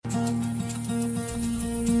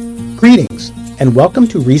Greetings, and welcome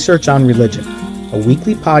to Research on Religion, a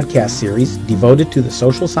weekly podcast series devoted to the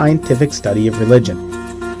social scientific study of religion.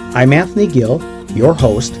 I'm Anthony Gill, your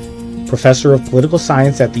host, Professor of Political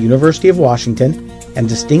Science at the University of Washington, and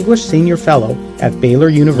Distinguished Senior Fellow at Baylor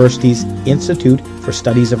University's Institute for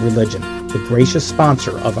Studies of Religion, the gracious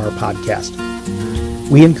sponsor of our podcast.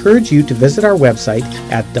 We encourage you to visit our website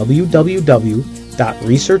at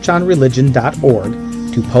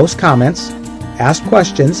www.researchonreligion.org to post comments, ask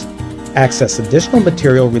questions, access additional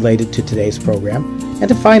material related to today's program, and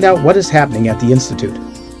to find out what is happening at the Institute.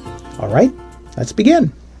 All right, let's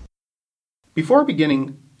begin. Before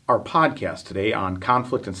beginning our podcast today on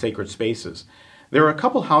conflict and sacred spaces, there are a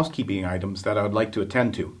couple housekeeping items that I would like to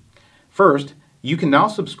attend to. First, you can now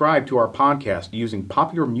subscribe to our podcast using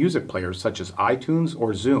popular music players such as iTunes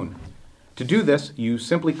or Zune. To do this, you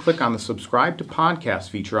simply click on the Subscribe to Podcast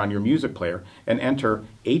feature on your music player and enter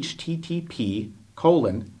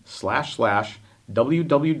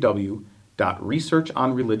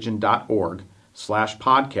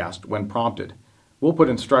http://www.researchonreligion.org/podcast when prompted. We'll put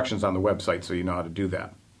instructions on the website so you know how to do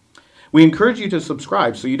that. We encourage you to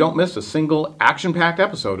subscribe so you don't miss a single action-packed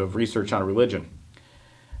episode of Research on Religion.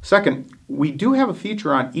 Second, we do have a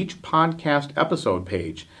feature on each podcast episode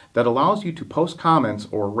page that allows you to post comments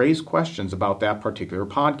or raise questions about that particular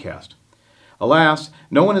podcast. Alas,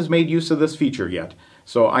 no one has made use of this feature yet,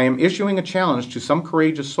 so I am issuing a challenge to some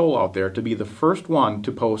courageous soul out there to be the first one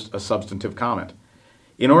to post a substantive comment.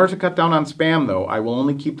 In order to cut down on spam, though, I will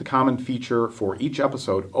only keep the comment feature for each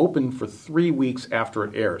episode open for 3 weeks after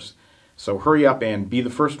it airs. So hurry up and be the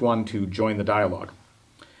first one to join the dialogue.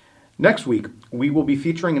 Next week, we will be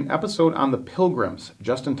featuring an episode on the Pilgrims,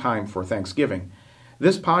 just in time for Thanksgiving.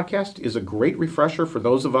 This podcast is a great refresher for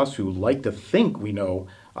those of us who like to think we know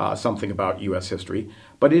something about U.S. history,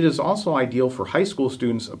 but it is also ideal for high school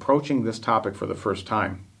students approaching this topic for the first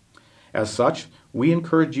time. As such, we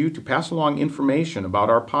encourage you to pass along information about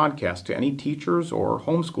our podcast to any teachers or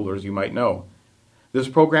homeschoolers you might know. This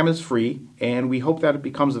program is free, and we hope that it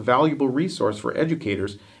becomes a valuable resource for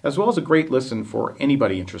educators, as well as a great listen for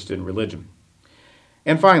anybody interested in religion.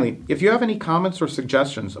 And finally, if you have any comments or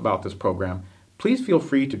suggestions about this program, please feel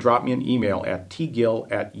free to drop me an email at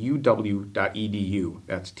tgill@uw.edu.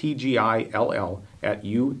 That's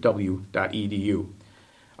tgill@uw.edu.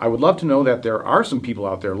 I would love to know that there are some people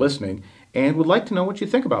out there listening and would like to know what you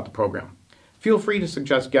think about the program. Feel free to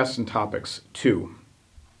suggest guests and topics, too.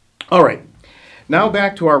 All right. Now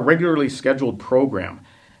back to our regularly scheduled program.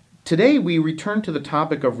 Today we return to the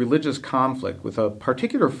topic of religious conflict with a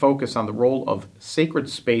particular focus on the role of sacred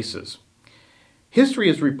spaces. History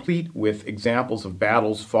is replete with examples of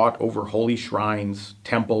battles fought over holy shrines,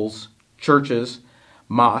 temples, churches,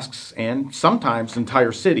 mosques, and sometimes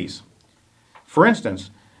entire cities. For instance,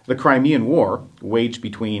 the Crimean War, waged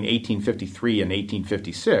between 1853 and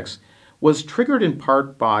 1856, was triggered in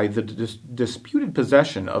part by the disputed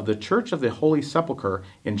possession of the Church of the Holy Sepulchre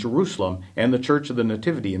in Jerusalem and the Church of the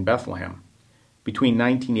Nativity in Bethlehem. Between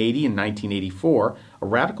 1980 and 1984, a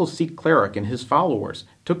radical Sikh cleric and his followers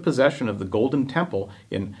took possession of the Golden Temple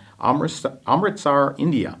in Amritsar,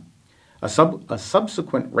 India. A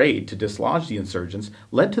subsequent raid to dislodge the insurgents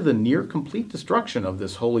led to the near-complete destruction of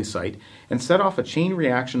this holy site and set off a chain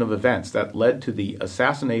reaction of events that led to the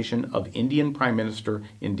assassination of Indian Prime Minister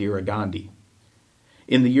Indira Gandhi.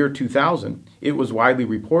 In the year 2000, it was widely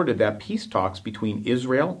reported that peace talks between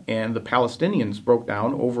Israel and the Palestinians broke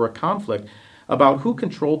down over a conflict about who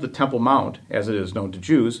controlled the Temple Mount, as it is known to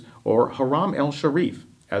Jews, or Haram el-Sharif,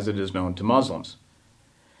 as it is known to Muslims.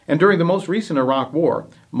 And during the most recent Iraq War,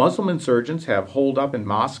 Muslim insurgents have holed up in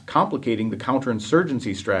mosques, complicating the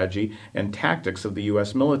counterinsurgency strategy and tactics of the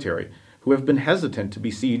U.S. military, who have been hesitant to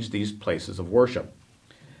besiege these places of worship.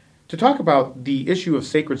 To talk about the issue of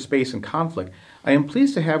sacred space and conflict, I am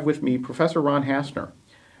pleased to have with me Professor Ron Hassner.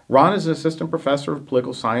 Ron is an assistant professor of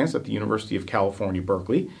political science at the University of California,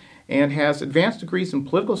 Berkeley, and has advanced degrees in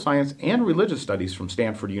political science and religious studies from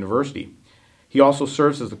Stanford University. He also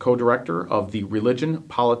serves as the co-director of the Religion,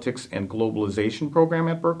 Politics, and Globalization program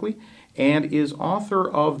at Berkeley and is author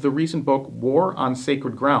of the recent book War on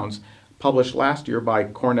Sacred Grounds, published last year by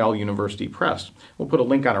Cornell University Press. We'll put a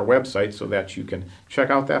link on our website so that you can check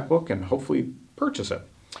out that book and hopefully purchase it.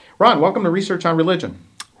 Ron, welcome to Research on Religion.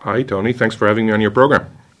 Hi, Tony. Thanks for having me on your program.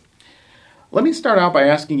 Let me start out by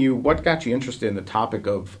asking you what got you interested in the topic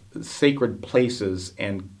of sacred places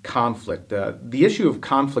and conflict. The issue of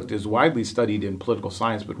conflict is widely studied in political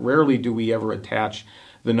science, but rarely do we ever attach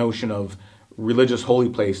the notion of religious holy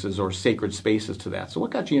places or sacred spaces to that. So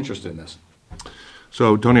what got you interested in this?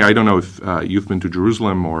 So, Tony, I don't know if you've been to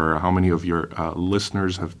Jerusalem or how many of your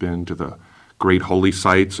listeners have been to the great holy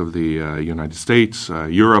sites of the United States,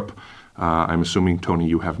 Europe. I'm assuming, Tony,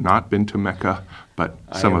 you have not been to Mecca, but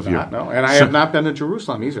some of you. No, and I have not been to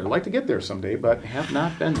Jerusalem either. I'd like to get there someday, but have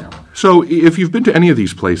not been there. So, if you've been to any of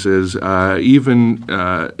these places,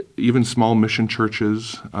 even small mission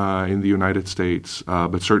churches in the United States,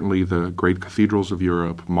 but certainly the great cathedrals of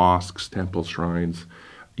Europe, mosques, temples, shrines,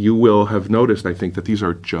 you will have noticed, I think, that these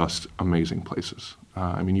are just amazing places.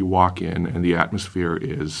 You walk in, and the atmosphere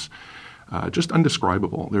is just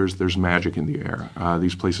undescribable. There's magic in the air.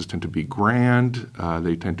 These places tend to be grand.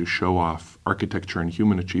 They tend to show off architecture and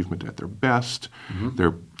human achievement at their best. Mm-hmm.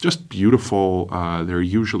 They're just beautiful. They're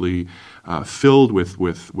usually filled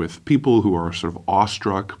with people who are sort of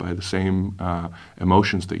awestruck by the same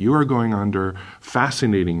emotions that you are going under,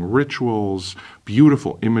 fascinating rituals,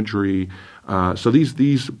 beautiful imagery. So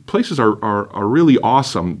these places are really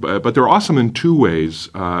awesome, but they're awesome in two ways.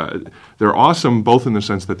 They're awesome both in the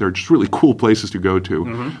sense that they're just really cool places to go to,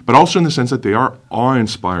 mm-hmm. but also in the sense that they are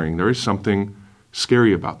awe-inspiring. There is something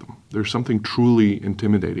scary about them. There's something truly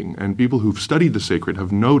intimidating. And people who've studied the sacred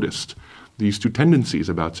have noticed these two tendencies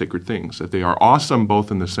about sacred things, that they are awesome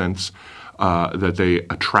both in the sense that they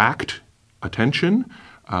attract attention.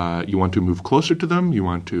 You want to move closer to them, you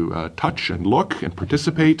want to touch and look and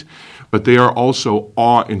participate, but they are also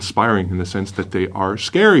awe-inspiring in the sense that they are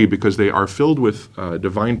scary because they are filled with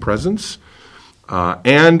divine presence,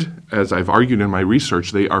 and, as I've argued in my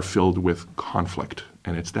research, they are filled with conflict,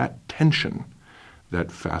 and it's that tension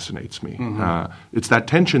that fascinates me. Mm-hmm. It's that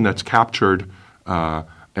tension that's captured,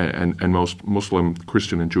 and most Muslim,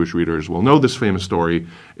 Christian, and Jewish readers will know this famous story.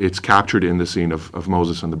 It's captured in the scene of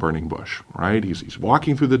Moses and the burning bush, right? He's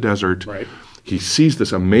walking through the desert. Right. He sees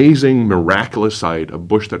this amazing, miraculous sight, a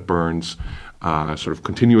bush that burns sort of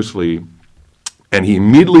continuously, and he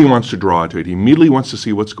immediately wants to draw to it. He immediately wants to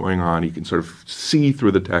see what's going on. He can sort of see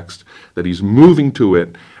through the text that he's moving to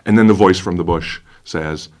it, and then the voice from the bush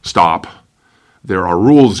says, "Stop. There are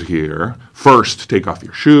rules here. First, take off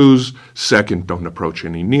your shoes. Second, don't approach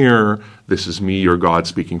any nearer. This is me, your God,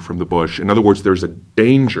 speaking from the bush." In other words, there's a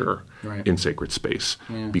danger in sacred space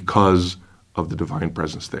because of the divine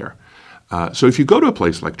presence there. So if you go to a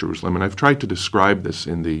place like Jerusalem, and I've tried to describe this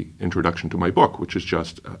in the introduction to my book, which is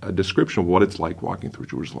just a description of what it's like walking through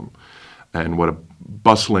Jerusalem, and what a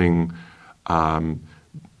bustling,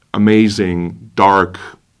 amazing, dark,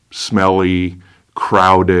 smelly,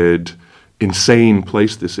 crowded, insane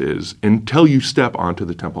place this is, until you step onto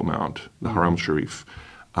the Temple Mount, the Haram Sharif,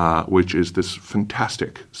 which is this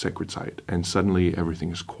fantastic sacred site. And suddenly everything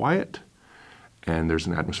is quiet, and there's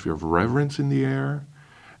an atmosphere of reverence in the air,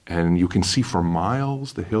 and you can see for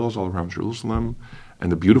miles the hills all around Jerusalem,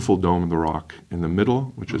 and the beautiful Dome of the Rock in the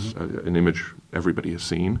middle, which is an image everybody has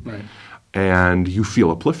seen. Right. And you feel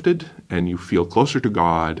uplifted, and you feel closer to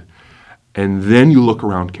God. And then you look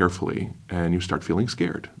around carefully, and you start feeling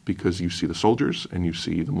scared because you see the soldiers, and you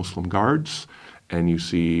see the Muslim guards, and you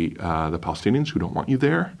see the Palestinians who don't want you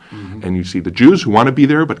there, and you see the Jews who want to be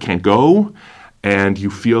there but can't go, and you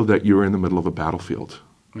feel that you're in the middle of a battlefield.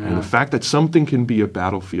 Yeah. And the fact that something can be a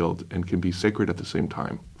battlefield and can be sacred at the same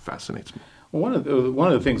time fascinates me. Well, one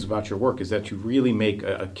of the things about your work is that you really make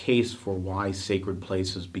a case for why sacred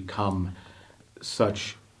places become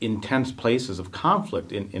such intense places of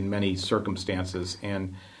conflict in many circumstances,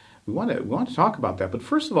 and we want to talk about that. But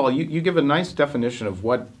first of all, you give a nice definition of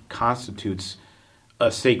what constitutes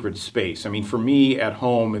a sacred space. I mean, for me at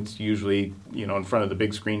home, it's usually in front of the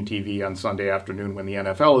big screen TV on Sunday afternoon when the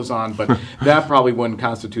NFL is on, but that probably wouldn't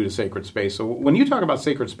constitute a sacred space. So when you talk about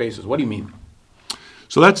sacred spaces, what do you mean?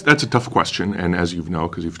 So that's a tough question, and as you know,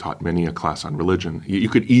 because you've taught many a class on religion, you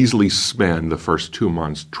could easily spend the first 2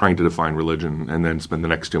 months trying to define religion and then spend the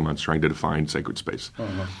next 2 months trying to define sacred space.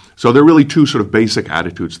 Uh-huh. So there are really two sort of basic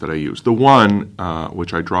attitudes that I use. The one,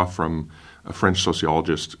 which I draw from a French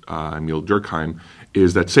sociologist, Emile Durkheim,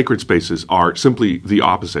 is that sacred spaces are simply the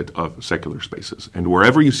opposite of secular spaces. And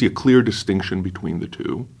wherever you see a clear distinction between the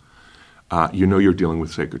two, you're dealing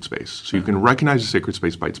with sacred space. So you can recognize a sacred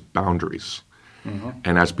space by its boundaries. Mm-hmm.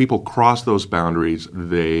 And as people cross those boundaries,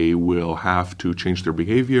 they will have to change their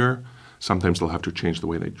behavior. Sometimes they'll have to change the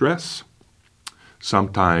way they dress.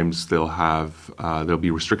 Sometimes there'll be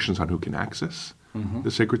restrictions on who can access the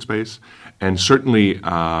sacred space. And certainly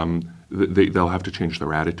they'll have to change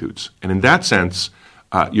their attitudes. And in that sense,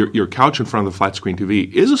 your couch in front of the flat screen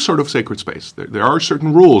TV is a sort of sacred space. There are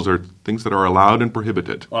certain rules, there are things that are allowed and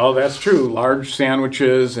prohibited. Well, that's true. Large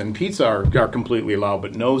sandwiches and pizza are completely allowed,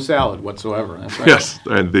 but no salad whatsoever. That's right. Yes,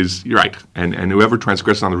 and you're right. And whoever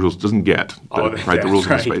transgresses on the rules doesn't get the rules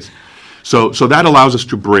in the space. So that allows us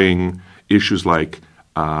to bring issues like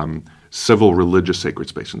civil religious sacred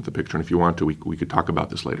space into the picture. And if you want to, we could talk about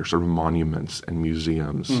this later, sort of monuments and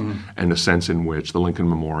museums and the sense in which the Lincoln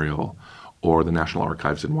Memorial or the National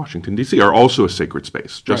Archives in Washington, D.C. are also a sacred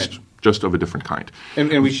space, just of a different kind.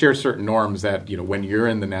 And we share certain norms that, when you're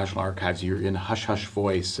in the National Archives, you're in hush-hush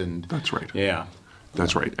voice. And that's right. Yeah.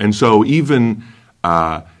 That's right. And so even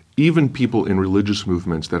people in religious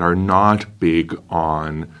movements that are not big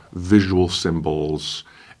on visual symbols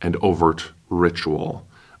and overt ritual,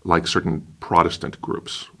 like certain Protestant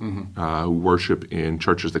groups who worship in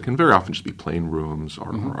churches that can very often just be plain rooms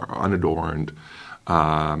or unadorned,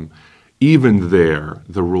 even there,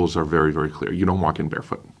 the rules are very, very clear. You don't walk in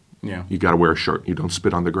barefoot. Yeah. You got to wear a shirt. You don't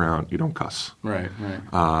spit on the ground. You don't cuss. Right.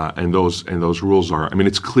 And those rules are. I mean,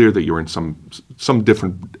 it's clear that you're in some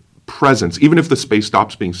different presence, even if the space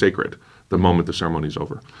stops being sacred the moment the ceremony is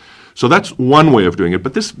over. So that's one way of doing it.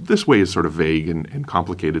 But this way is sort of vague and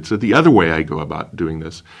complicated. So the other way I go about doing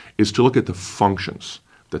this is to look at the functions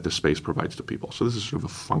that the space provides to people. So this is sort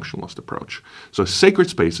of a functionalist approach. So a sacred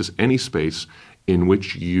space is any space in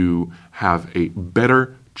which you have a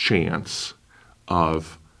better chance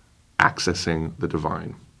of accessing the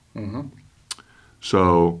divine.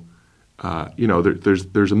 So,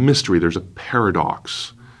 there's a mystery, there's a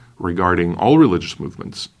paradox regarding all religious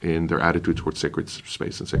movements in their attitude towards sacred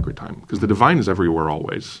space and sacred time, because the divine is everywhere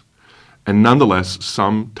always. And nonetheless,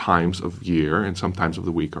 some times of year and some times of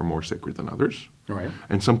the week are more sacred than others. Right.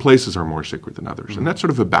 And some places are more sacred than others. And that's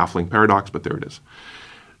sort of a baffling paradox, but there it is.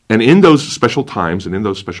 And in those special times and in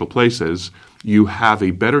those special places, you have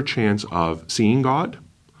a better chance of seeing God,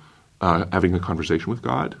 having a conversation with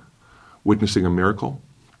God, witnessing a miracle,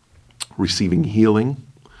 receiving healing,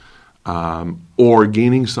 or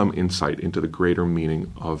gaining some insight into the greater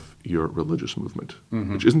meaning of your religious movement.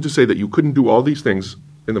 Which isn't to say that you couldn't do all these things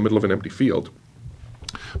in the middle of an empty field.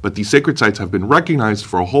 But these sacred sites have been recognized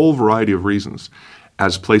for a whole variety of reasons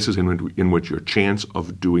as places in which your chance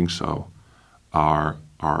of doing so are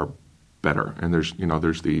better. And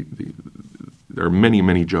there are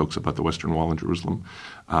many jokes about the Western Wall in Jerusalem,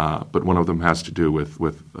 but one of them has to do with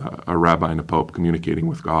a rabbi and a pope communicating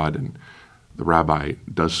with God, and the rabbi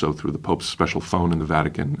does so through the pope's special phone in the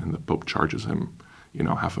Vatican, and the pope charges him,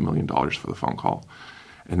 $500,000 for the phone call.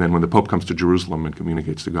 And then when the pope comes to Jerusalem and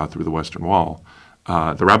communicates to God through the Western Wall,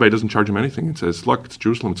 the rabbi doesn't charge him anything and says, "Look, it's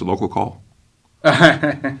Jerusalem; it's a local call."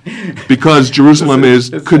 Because Jerusalem is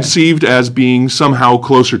conceived as being somehow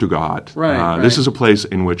closer to God. Right. This is a place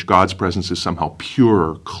in which God's presence is somehow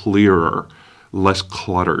purer, clearer, less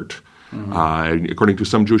cluttered. According to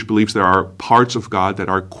some Jewish beliefs, there are parts of God that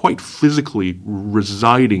are quite physically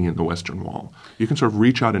residing in the Western Wall. You can sort of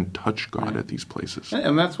reach out and touch God at these places.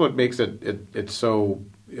 And that's what makes it so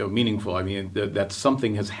meaningful. I mean, that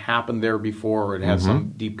something has happened there before, or it has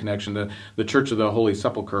some deep connection. The Church of the Holy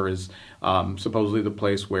Sepulchre is supposedly the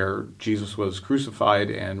place where Jesus was crucified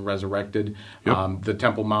and resurrected. Yep. The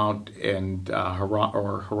Temple Mount and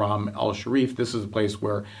Haram al-Sharif, this is a place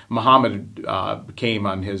where Muhammad came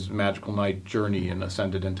on his magical night journey and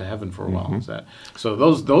ascended into heaven for a while. So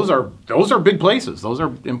those are big places. Those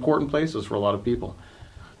are important places for a lot of people.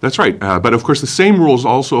 That's right. But of course, the same rules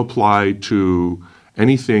also apply to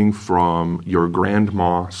anything from your grand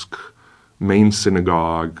mosque, main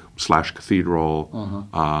synagogue / cathedral,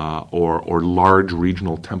 or large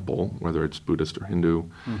regional temple, whether it's Buddhist or Hindu,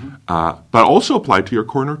 but also apply to your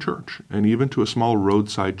corner church and even to a small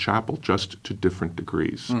roadside chapel, just to different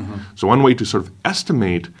degrees. So one way to sort of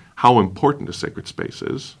estimate how important a sacred space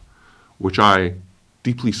is, which I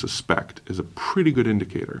deeply suspect is a pretty good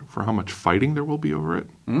indicator for how much fighting there will be over it,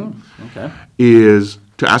 is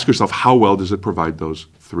to ask yourself, how well does it provide those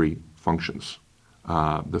three functions?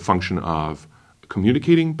 The function of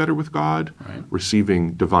communicating better with God,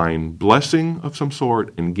 receiving divine blessing of some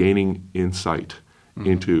sort, and gaining insight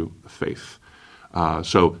into the faith.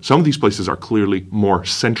 So some of these places are clearly more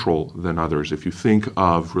central than others. If you think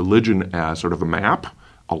of religion as sort of a map,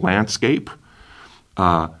 a landscape,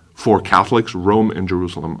 for Catholics, Rome and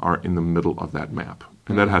Jerusalem are in the middle of that map.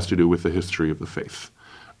 And that has to do with the history of the faith.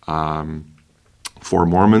 For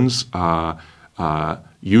Mormons,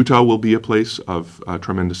 Utah will be a place of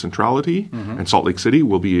tremendous centrality, and Salt Lake City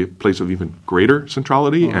will be a place of even greater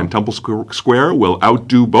centrality, and Temple Square will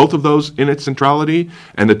outdo both of those in its centrality,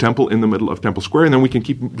 and the temple in the middle of Temple Square. And then we can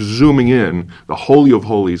keep zooming in. The Holy of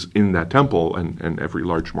Holies in that temple, and every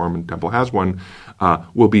large Mormon temple has one,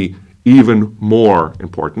 will be even more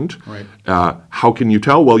important. How can you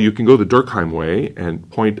tell? Well, you can go the Durkheim way and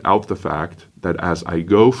point out the fact that as I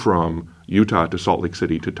go from Utah to Salt Lake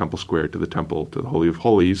City to Temple Square to the temple to the Holy of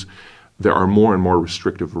Holies, there are more and more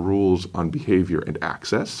restrictive rules on behavior and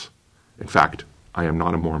access. In fact, I am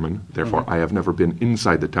not a Mormon, therefore I have never been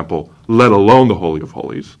inside the temple, let alone the Holy of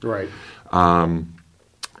Holies. Right.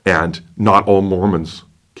 And not all Mormons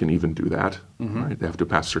can even do that. Right? They have to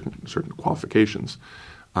pass certain qualifications.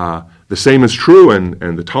 The same is true,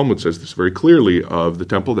 and the Talmud says this very clearly, of the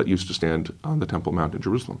temple that used to stand on the Temple Mount in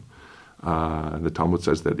Jerusalem. The Talmud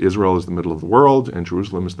says that Israel is the middle of the world, and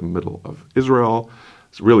Jerusalem is the middle of Israel.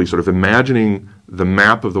 It's really sort of imagining the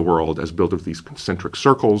map of the world as built of these concentric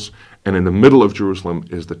circles, and in the middle of Jerusalem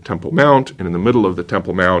is the Temple Mount, and in the middle of the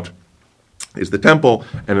Temple Mount is the temple,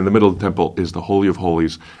 and in the middle of the temple is the Holy of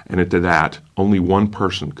Holies, and into that, only one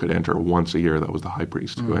person could enter once a year. That was the high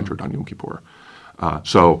priest who entered on Yom Kippur.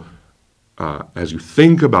 So as you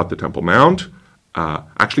think about the Temple Mount,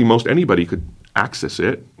 actually most anybody could access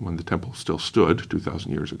it when the temple still stood 2,000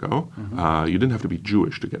 years ago. You didn't have to be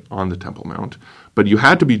Jewish to get on the Temple Mount, but you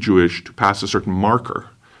had to be Jewish to pass a certain marker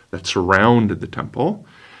that surrounded the temple.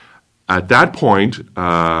 At that point,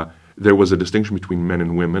 there was a distinction between men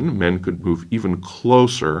and women. Men could move even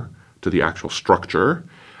closer to the actual structure.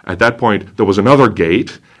 At that point, there was another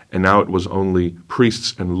gate, and now it was only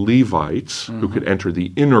priests and Levites who could enter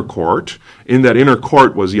the inner court. In that inner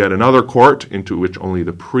court was yet another court into which only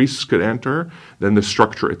the priests could enter, then the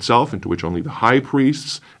structure itself into which only the high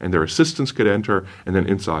priests and their assistants could enter, and then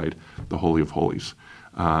inside the Holy of Holies.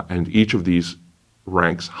 And each of these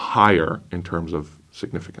ranks higher in terms of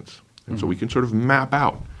significance. And so we can sort of map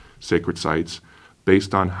out sacred sites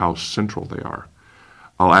based on how central they are.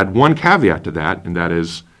 I'll add one caveat to that, and that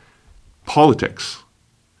is politics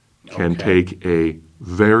can take a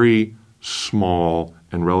very small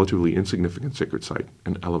and relatively insignificant sacred site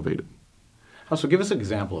and elevate it. So give us an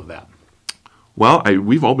example of that. Well,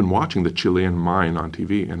 we've all been watching the Chilean mine on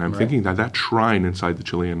TV, and I'm thinking that shrine inside the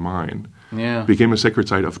Chilean mine became a sacred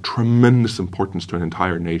site of tremendous importance to an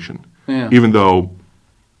entire nation, even though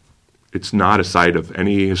it's not a site of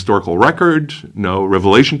any historical record. No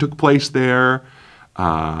revelation took place there.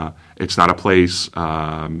 It's not a place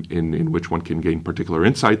in which one can gain particular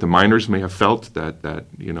insight. The miners may have felt that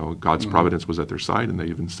God's providence was at their side, and they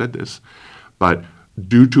even said this. But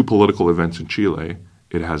due to political events in Chile,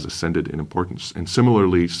 it has ascended in importance. And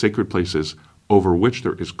similarly, sacred places over which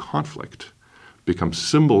there is conflict become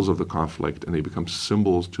symbols of the conflict, and they become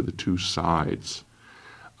symbols to the two sides.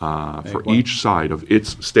 For each side of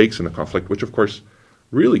its stakes in the conflict, which of course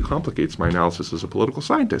really complicates my analysis as a political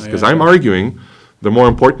scientist, because I'm arguing the more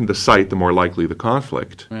important the site, the more likely the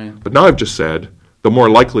conflict. But now I've just said, the more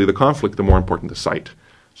likely the conflict, the more important the site.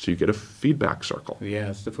 So you get a feedback circle.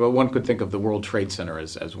 Yes, one could think of the World Trade Center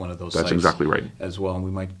as one of those sites. That's exactly right. As well, and we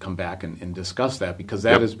might come back and discuss that, because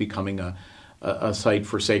that is becoming a site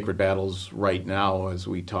for sacred battles right now as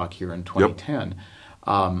we talk here in 2010.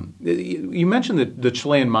 You mentioned the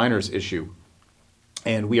Chilean miners issue,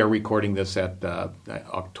 and we are recording this at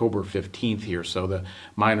October 15th here, so the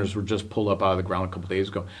miners were just pulled up out of the ground a couple days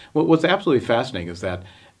ago. What's absolutely fascinating is that,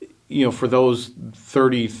 for those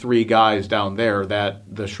 33 guys down there,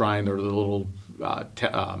 that the shrine, or the little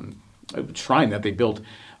shrine that they built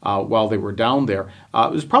while they were down there,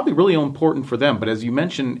 was probably really important for them. But as you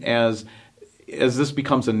mentioned, as this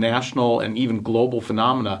becomes a national and even global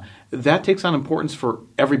phenomena, that takes on importance for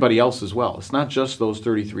everybody else as well. It's not just those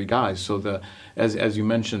 33 guys. So as you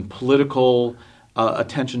mentioned, political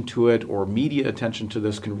attention to it or media attention to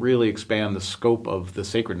this can really expand the scope of the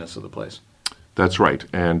sacredness of the place. That's right.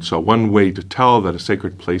 And so one way to tell that a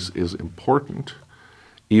sacred place is important,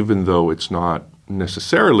 even though it's not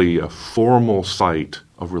necessarily a formal site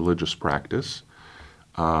of religious practice,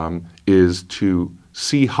 is to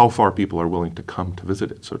see how far people are willing to come to visit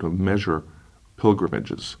it, so to measure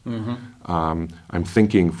pilgrimages. I'm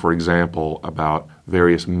thinking, for example, about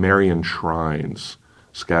various Marian shrines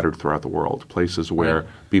scattered throughout the world, places where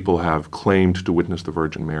people have claimed to witness the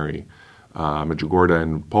Virgin Mary. Medjugorje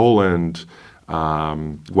in Poland,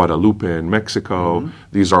 Guadalupe in Mexico.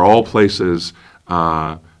 These are all places.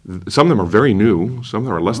 Some of them are very new. Some of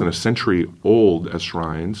them are less than a century old as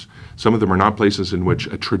shrines. Some of them are not places in which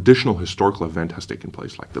a traditional historical event has taken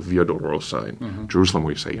place, like the Via Dolorosa in Jerusalem,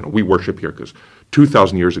 where you say, we worship here because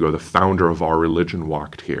 2,000 years ago the founder of our religion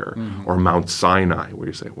walked here. Or Mount Sinai, where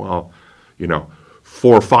you say, 4,000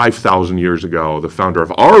 or 5,000 years ago the founder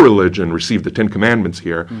of our religion received the Ten Commandments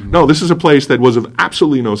here. No, this is a place that was of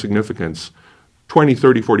absolutely no significance 20,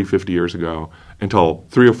 30, 40, 50 years ago, until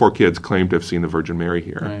 3 or 4 kids claimed to have seen the Virgin Mary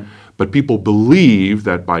here. But people believe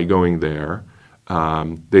that by going there,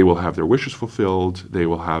 they will have their wishes fulfilled, they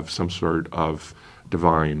will have some sort of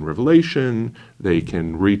divine revelation, they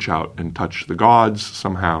can reach out and touch the gods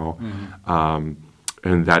somehow,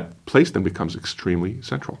 and that place then becomes extremely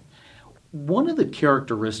central. one of the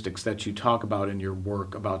characteristics that you talk about in your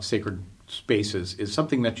work about sacred spaces is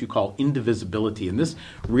something that you call indivisibility, and this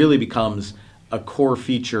really becomes a core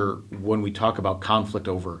feature when we talk about conflict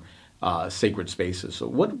over sacred spaces. So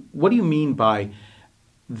what do you mean by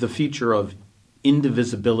the feature of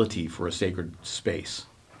indivisibility for a sacred space?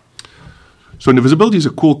 So indivisibility is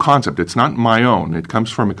a cool concept. It's not my own. It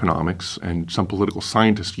comes from economics, and some political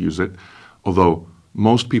scientists use it, although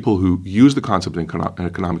most people who use the concept in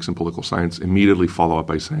economics and political science immediately follow up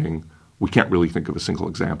by saying, we can't really think of a single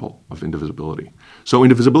example of indivisibility. So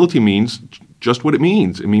indivisibility means just what it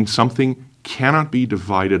means. It means something cannot be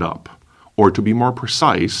divided up. Or to be more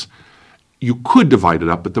precise, you could divide it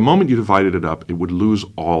up, but the moment you divided it up, it would lose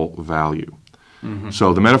all value. Mm-hmm.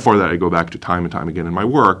 So the metaphor that I go back to time and time again in my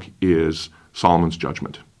work is Solomon's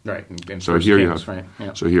judgment. Right. And so here Kings, you have, right?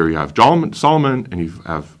 Yeah. So here you have Solomon, and you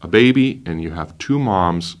have a baby, and you have two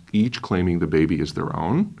moms, each claiming the baby is their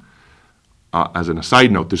own. As an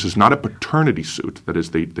aside note, this is not a paternity suit. That is,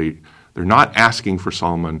 they're not asking for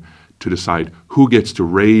Solomon to decide who gets to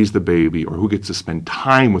raise the baby or who gets to spend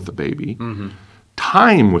time with the baby. Mm-hmm.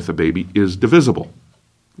 Time with the baby is divisible.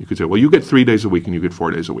 You could say, well, you get 3 days a week and you get 4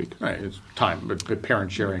 days a week. Right, it's time, but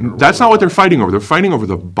parent sharing. That's not what they're fighting over. They're fighting over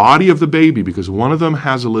the body of the baby because one of them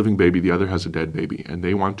has a living baby, the other has a dead baby, and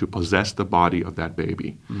they want to possess the body of that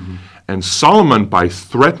baby. Mm-hmm. And Solomon, by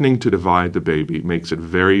threatening to divide the baby, makes it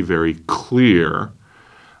very, very clear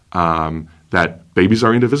that babies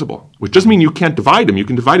are indivisible, which doesn't mean you can't divide them. You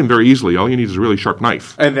can divide them very easily. All you need is a really sharp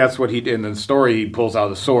knife. And that's what he did in the story. He pulls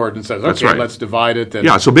out a sword and says, okay, let's divide it.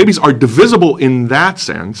 Yeah, so babies are divisible in that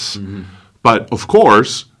sense, mm-hmm. but of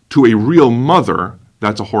course, to a real mother,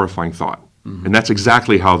 that's a horrifying thought. Mm-hmm. And that's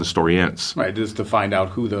exactly how the story ends. Right, just to find out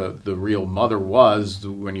who the real mother was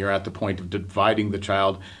when you're at the point of dividing the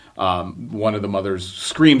child. One of the mothers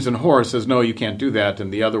screams in horror, says, no, you can't do that.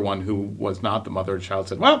 And the other one, who was not the mother of the child,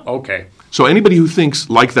 said, well, okay. So anybody who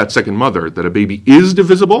thinks, like that second mother, that a baby is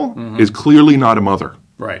divisible mm-hmm. is clearly not a mother.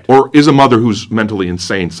 Right. Or is a mother who's mentally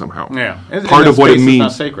insane somehow. Yeah. Part of what it means. Is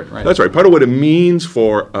not sacred, right? That's right. Part of what it means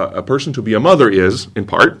for a person to be a mother is, in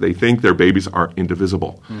part, they think their babies are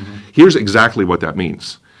indivisible. Mm-hmm. Here's exactly what that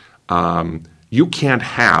means. You can't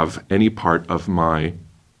have any part of my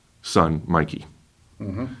son, Mikey.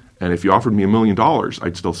 Mm-hmm. And if you offered me $1 million,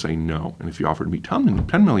 I'd still say no. And if you offered me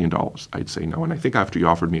 $10 million, I'd say no. And I think after you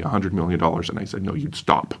offered me $100 million and I said no, you'd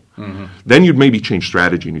stop. Mm-hmm. Then you'd maybe change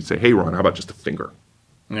strategy and you'd say, hey, Ron, how about just a finger?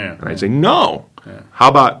 Yeah. And I'd say no. Yeah. How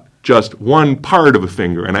about just one part of a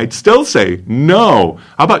finger? And I'd still say no.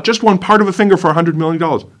 How about just one part of a finger for $100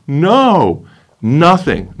 million? No.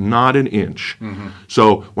 Nothing. Not an inch. Mm-hmm.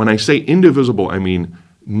 So when I say indivisible, I mean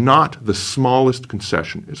not the smallest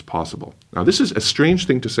concession is possible. Now, this is a strange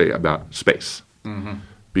thing to say about space, mm-hmm.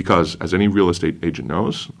 because as any real estate agent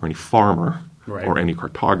knows, or any farmer, right. or any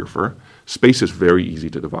cartographer, space is very easy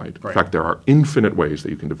to divide. Right. In fact, there are infinite ways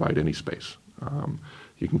that you can divide any space.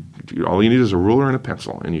 All you need is a ruler and a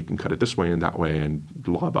pencil, and you can cut it this way and that way and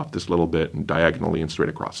lob up this little bit and diagonally and straight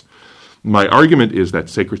across. My argument is that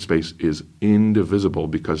sacred space is indivisible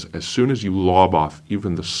because as soon as you lob off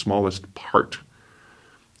even the smallest part,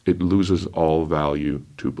 it loses all value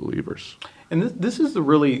to believers. And this is the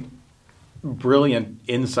really brilliant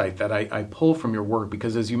insight that I pull from your work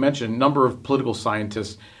because, as you mentioned, a number of political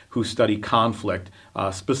scientists who study conflict,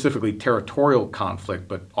 specifically territorial conflict,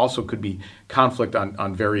 but also could be conflict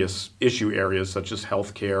on various issue areas such as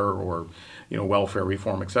healthcare or welfare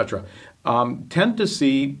reform, etc., tend to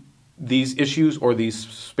see these issues or these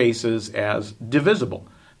spaces as divisible.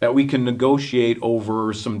 That we can negotiate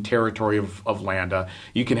over some territory of land.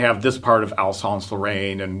 You can have this part of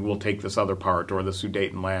Alsace-Lorraine, and we'll take this other part, or the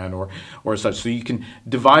Sudetenland, or such. So you can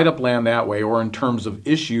divide up land that way, or in terms of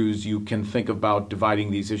issues, you can think about dividing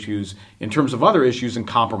these issues in terms of other issues and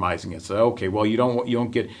compromising it. So, okay, well, you don't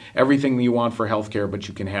get everything that you want for healthcare, but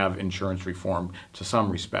you can have insurance reform to some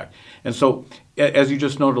respect. And so, as you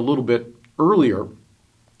just noted a little bit earlier,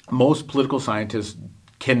 most political scientists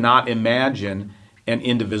cannot imagine an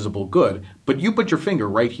indivisible good. But you put your finger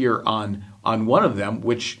right here on one of them,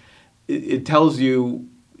 which it tells you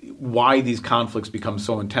why these conflicts become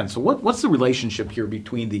so intense. So what's the relationship here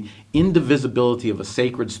between the indivisibility of a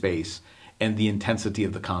sacred space and the intensity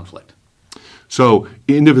of the conflict? So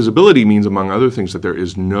indivisibility means, among other things, that there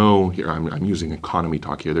is no, here I'm using economy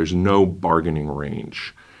talk here, there's no bargaining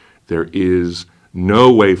range. There is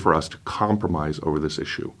no way for us to compromise over this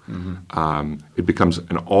issue. Mm-hmm. It becomes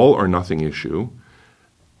an all or nothing issue.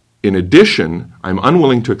 In addition, I'm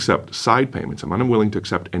unwilling to accept side payments. I'm unwilling to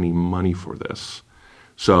accept any money for this.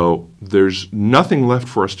 So there's nothing left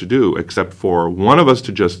for us to do except for one of us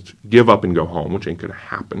to just give up and go home, which ain't going to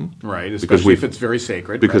happen. Right, especially if it's very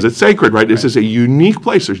sacred. Because it's sacred, right? This is a unique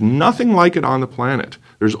place. There's nothing like it on the planet.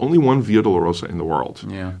 There's only one Via Dolorosa in the world.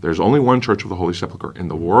 Yeah. There's only one Church of the Holy Sepulchre in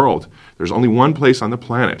the world. There's only one place on the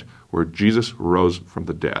planet where Jesus rose from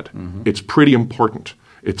the dead. Mm-hmm. It's pretty important.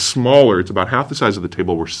 It's smaller. It's about half the size of the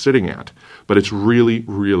table we're sitting at. But it's really,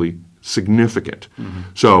 really significant. Mm-hmm.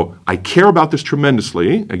 So I care about this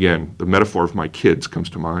tremendously. Again, the metaphor of my kids comes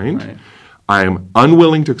to mind. Right. I'm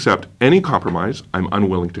unwilling to accept any compromise. I'm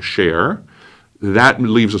unwilling to share. That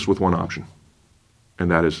leaves us with one option, and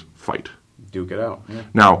that is fight. Duke it out. Yeah.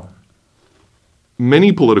 Now,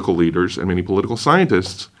 many political leaders and many political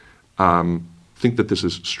scientists think that this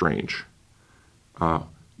is strange.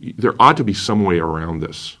 There ought to be some way around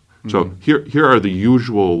this. Mm-hmm. So here are the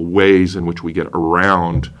usual ways in which we get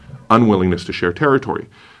around unwillingness to share territory.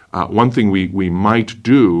 One thing we might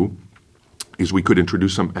do is we could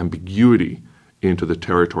introduce some ambiguity into the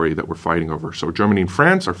territory that we're fighting over. So Germany and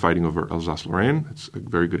France are fighting over Alsace-Lorraine. That's a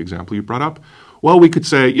very good example you brought up. Well, we could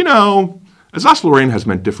say, Alsace-Lorraine has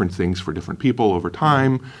meant different things for different people over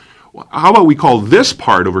time. How about we call this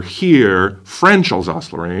part over here French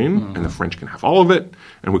Alsace-Lorraine, and the French can have all of it,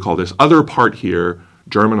 and we call this other part here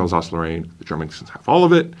German Alsace-Lorraine, the Germans can have all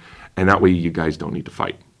of it, and that way you guys don't need to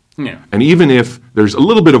fight. Yeah. And even if there's a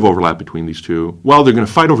little bit of overlap between these two, well, they're going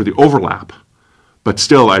to fight over the overlap, but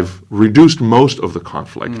still I've reduced most of the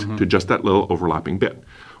conflict to just that little overlapping bit.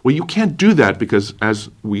 Well, you can't do that because, as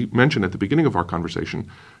we mentioned at the beginning of our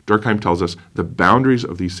conversation, Durkheim tells us the boundaries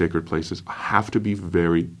of these sacred places have to be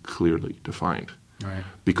very clearly defined. Right.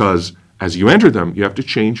 Because as you enter them, you have to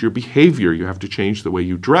change your behavior. You have to change the way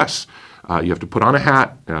you dress. You have to put on a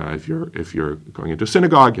hat. If you're going into a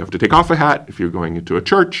synagogue, you have to take off a hat. If you're going into a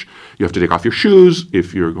church, you have to take off your shoes.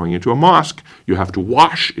 If you're going into a mosque, you have to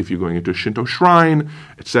wash. If you're going into a Shinto shrine,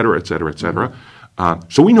 et cetera, et cetera, et cetera.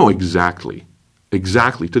 So we know exactly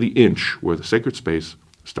to the inch where the sacred space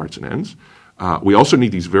starts and ends. We also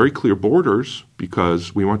need these very clear borders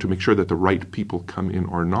because we want to make sure that the right people come in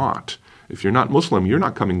or not. If you're not Muslim, you're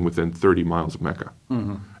not coming within 30 miles of Mecca.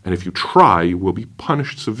 Mm-hmm. And if you try, you will be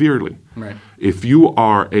punished severely. Right. If you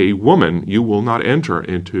are a woman, you will not enter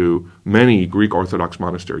into many Greek Orthodox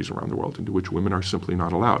monasteries around the world into which women are simply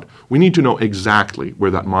not allowed. We need to know exactly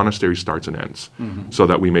where that monastery starts and ends so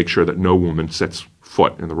that we make sure that no woman sets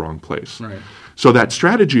foot in the wrong place. Right. So that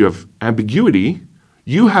strategy of ambiguity,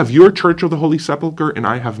 you have your Church of the Holy Sepulchre and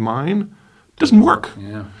I have mine, doesn't work.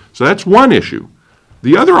 Yeah. So that's one issue.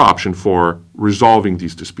 The other option for resolving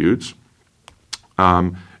these disputes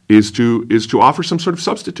is to offer some sort of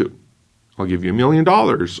substitute. I'll give you $1 million,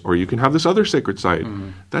 or you can have this other sacred site. Mm-hmm.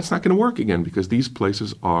 That's not going to work again because these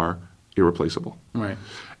places are irreplaceable. Right.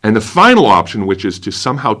 And the final option, which is to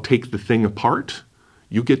somehow take the thing apart,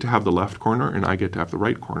 you get to have the left corner and I get to have the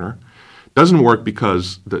right corner, doesn't work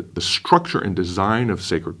because the structure and design of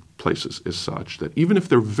sacred places is such that even if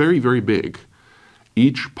they're very, very big,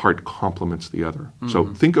 each part complements the other. Mm-hmm.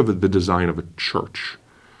 So think of the design of a church.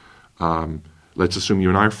 Let's assume you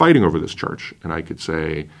and I are fighting over this church, and I could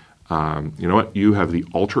say, you know what, you have the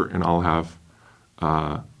altar and I'll have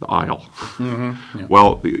the aisle. Mm-hmm. Yeah.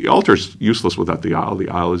 Well, the altar's useless without the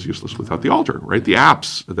aisle is useless without the altar, right? The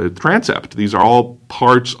apse, the transept, these are all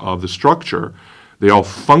parts of the structure. They all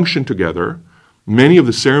function together. Many of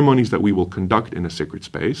the ceremonies that we will conduct in a sacred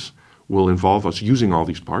space will involve us using all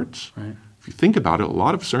these parts. Right. If you think about it, a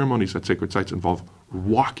lot of ceremonies at sacred sites involve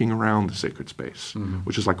walking around the sacred space,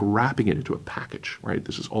 which is like wrapping it into a package, right?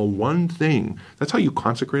 This is all one thing. That's how you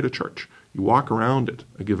consecrate a church. You walk around it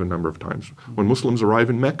a given number of times. When Muslims arrive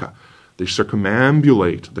in Mecca, they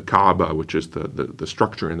circumambulate the Kaaba, which is the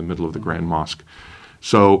structure in the middle of the Grand Mosque.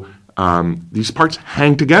 So these parts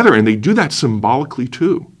hang together, and they do that symbolically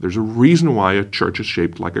too. There's a reason why a church is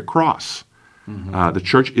shaped like a cross. Mm-hmm. The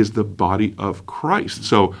church is the body of Christ.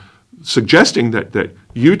 So suggesting that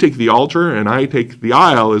you take the altar and I take the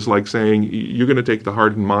aisle is like saying you're going to take the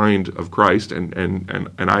heart and mind of Christ and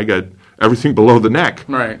I get everything below the neck.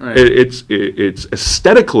 Right. It's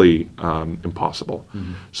aesthetically impossible.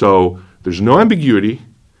 Mm-hmm. So there's no ambiguity.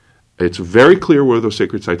 It's very clear where those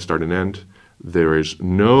sacred sites start and end. There is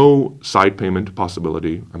no side payment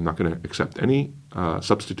possibility. I'm not going to accept any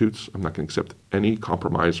substitutes. I'm not going to accept any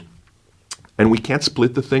compromise. And we can't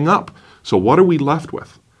split the thing up. So what are we left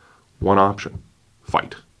with? One option,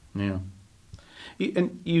 fight. Yeah.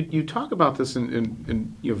 And you talk about this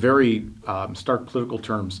in very stark political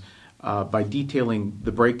terms by detailing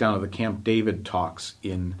the breakdown of the Camp David talks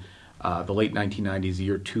in the late 1990s, the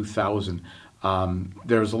year 2000.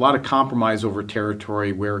 There's a lot of compromise over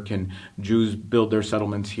territory. Where can Jews build their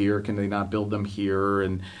settlements here? Can they not build them here?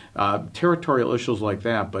 And territorial issues like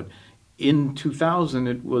that. But in 2000,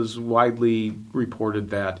 it was widely reported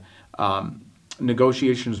that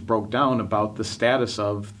negotiations broke down about the status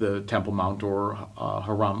of the Temple Mount or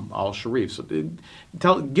Haram al-Sharif. So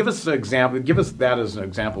give us an example. Give us that as an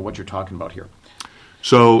example of what you're talking about here.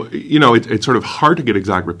 So, it's sort of hard to get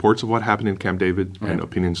exact reports of what happened in Camp David, Right. and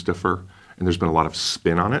opinions differ, and there's been a lot of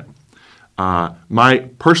spin on it. My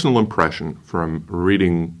personal impression from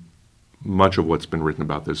reading much of what's been written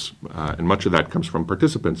about this, and much of that comes from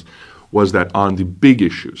participants, was that on the big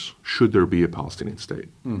issues, should there be a Palestinian state?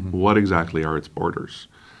 Mm-hmm. What exactly are its borders?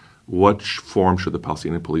 What form should the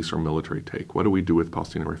Palestinian police or military take? What do we do with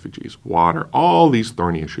Palestinian refugees? Water, all these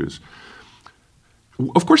thorny issues.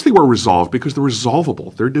 Of course they were resolved because they're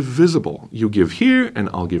resolvable. They're divisible. You give here and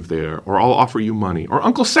I'll give there, or I'll offer you money, or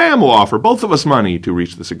Uncle Sam will offer both of us money to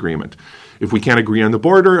reach this agreement. If we can't agree on the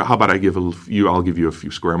border, how about I'll give you a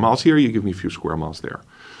few square miles here, you give me a few square miles there.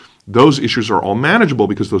 Those issues are all manageable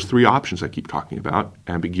because those three options I keep talking about,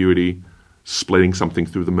 ambiguity, splitting something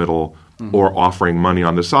through the middle, or offering money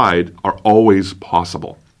on the side, are always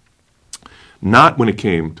possible. Not when it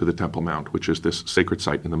came to the Temple Mount, which is this sacred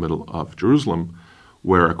site in the middle of Jerusalem,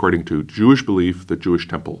 where, according to Jewish belief, the Jewish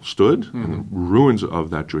temple stood, and the ruins of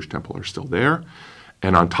that Jewish temple are still there.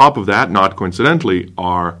 And on top of that, not coincidentally,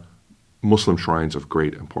 are Muslim shrines of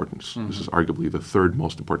great importance. This is arguably the third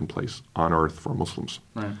most important place on earth for Muslims.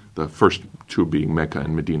 Right. The first two being Mecca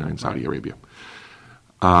and Medina in Saudi Arabia.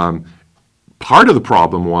 Part of the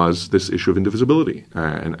problem was this issue of indivisibility.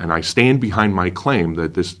 And I stand behind my claim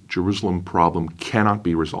that this Jerusalem problem cannot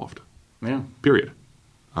be resolved. Yeah. Period.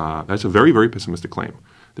 That's a very, very pessimistic claim.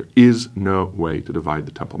 There is no way to divide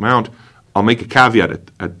the Temple Mount. I'll make a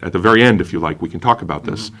caveat at the very end, if you like. We can talk about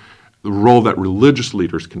this. The role that religious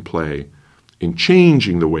leaders can play in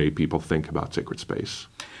changing the way people think about sacred space.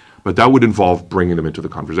 But that would involve bringing them into the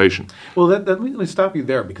conversation. Well, let me stop you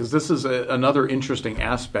there, because this is another interesting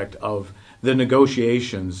aspect of the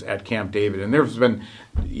negotiations at Camp David. And there's been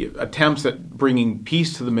attempts at bringing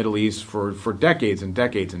peace to the Middle East for decades and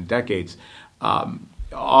decades and decades.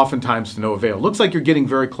 Oftentimes to no avail. Looks like you're getting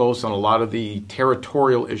very close on a lot of the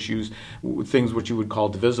territorial issues, things which you would call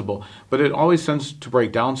divisible, but it always tends to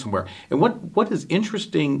break down somewhere. And what is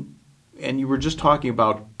interesting, and you were just talking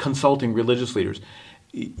about consulting religious leaders,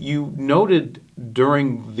 you noted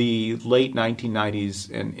during the late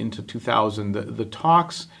 1990s and into 2000, the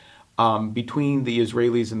talks between the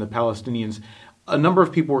Israelis and the Palestinians, a number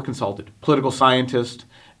of people were consulted, political scientists,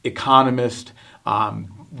 economists,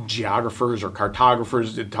 geographers or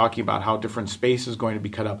cartographers talking about how different space is going to be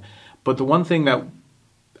cut up. But the one thing that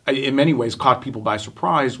in many ways caught people by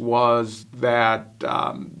surprise was that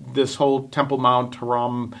this whole Temple Mount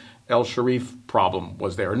Haram al-Sharif problem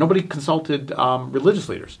was there. Nobody consulted religious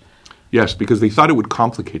leaders. Yes, because they thought it would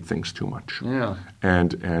complicate things too much. Yeah.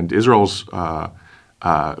 And Israel's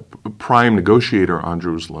prime negotiator on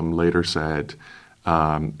Jerusalem later said,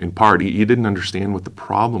 in part, he didn't understand what the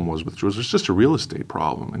problem was with Jerusalem. It's just a real estate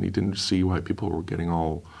problem, and he didn't see why people were getting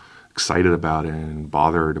all excited about it and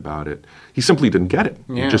bothered about it. He simply didn't get it.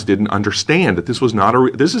 Yeah. He just didn't understand that this is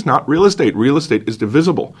not real estate. Real estate is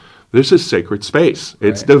divisible. This is sacred space.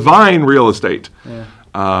 It's divine real estate.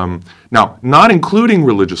 Yeah. Now, not including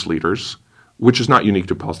religious leaders, which is not unique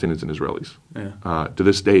to Palestinians and Israelis. Yeah. To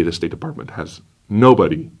this day, the State Department has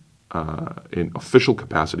nobody in official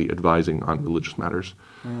capacity advising on religious matters,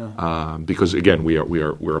 because again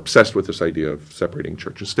we're obsessed with this idea of separating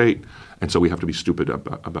church and state, and so we have to be stupid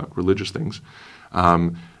about religious things.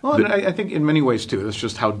 And I think in many ways too, it's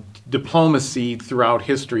just how diplomacy throughout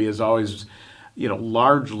history has always,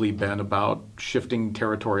 largely been about shifting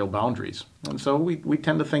territorial boundaries, and so we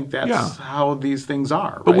tend to think that's how these things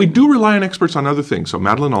are. But we do rely on experts on other things. So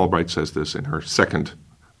Madeleine Albright says this in her second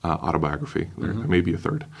autobiography. There may be a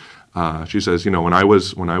third. She says, when I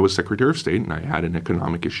was Secretary of State and I had an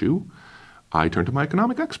economic issue, I turned to my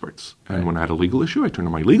economic experts. And when I had a legal issue, I turned to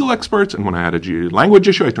my legal experts. And when I had a language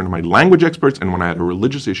issue, I turned to my language experts. And when I had a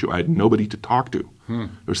religious issue, I had nobody to talk to. There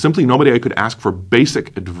was simply nobody I could ask for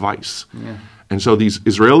basic advice. Yeah. And so these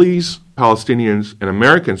Israelis, Palestinians, and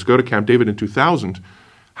Americans go to Camp David in 2000,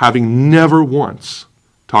 having never once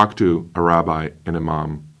talked to a rabbi, an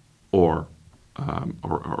imam, or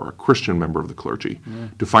a Christian member of the clergy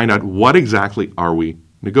to find out what exactly are we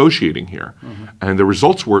negotiating here. And the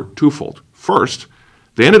results were twofold. First,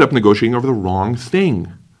 they ended up negotiating over the wrong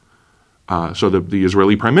thing. So the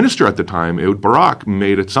Israeli prime minister at the time, Ehud Barak,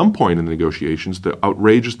 made at some point in the negotiations the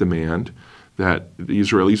outrageous demand that the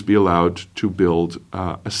Israelis be allowed to build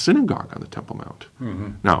a synagogue on the Temple Mount.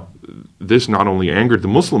 Now, this not only angered the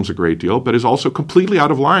Muslims a great deal, but is also completely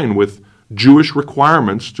out of line with Jewish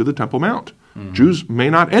requirements to the Temple Mount. Jews may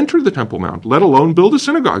not enter the Temple Mount, let alone build a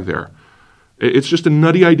synagogue there. It's just a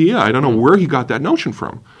nutty idea. I don't know where he got that notion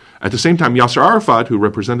from. At the same time, Yasser Arafat, who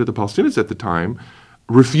represented the Palestinians at the time,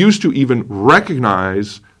 refused to even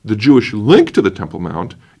recognize the Jewish link to the Temple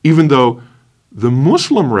Mount, even though the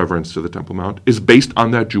Muslim reverence to the Temple Mount is based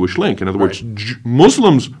on that Jewish link. In other words,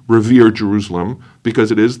 Muslims revere Jerusalem because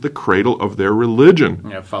it is the cradle of their religion.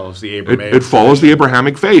 Yeah, it follows the Abrahamic It follows the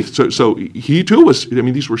Abrahamic faith. So he too was,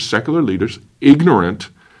 these were secular leaders ignorant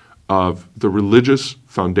of the religious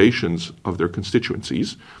foundations of their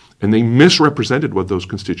constituencies, and they misrepresented what those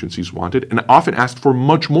constituencies wanted and often asked for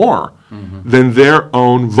much more than their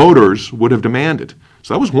own voters would have demanded.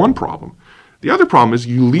 So that was one problem. The other problem is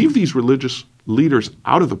you leave these religious leaders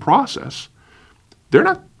out of the process, they're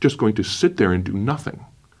not just going to sit there and do nothing.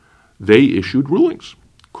 They issued rulings.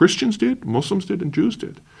 Christians did, Muslims did, and Jews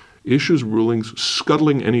did. Issues rulings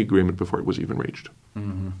scuttling any agreement before it was even reached.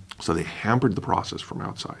 So they hampered the process from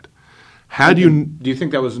outside. Do you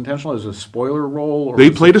think that was intentional as a spoiler role? Or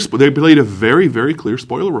they played a very, very clear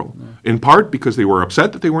spoiler role, in part because they were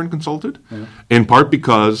upset that they weren't consulted, in part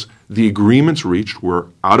because the agreements reached were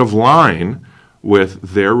out of line with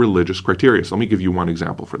their religious criteria. So let me give you one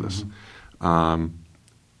example for this.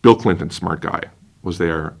 Bill Clinton, smart guy, was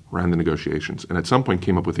there, ran the negotiations, and at some point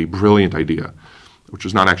came up with a brilliant idea, which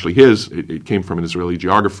was not actually his. It came from an Israeli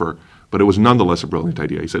geographer, but it was nonetheless a brilliant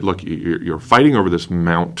idea. He said, look, you're fighting over this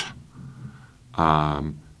mount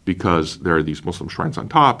because there are these Muslim shrines on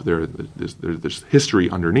top, there's this history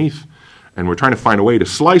underneath, and we're trying to find a way to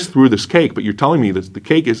slice through this cake, but you're telling me that the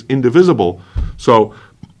cake is indivisible, so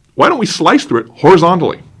why don't we slice through it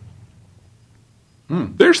horizontally?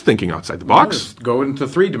 There's thinking outside the box. Just go into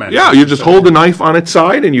 3 dimensions. Yeah, you just hold the knife on its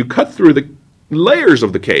side and you cut through the layers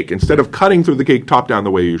of the cake instead of cutting through the cake top down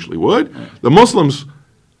the way you usually would. The Muslims,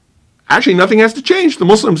 actually nothing has to change. The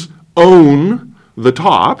Muslims own the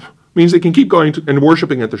top, means they can keep going and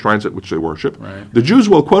worshiping at the shrines at which they worship. Right. The Jews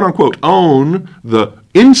will, quote unquote, own the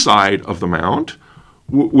inside of the mount,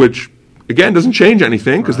 which again doesn't change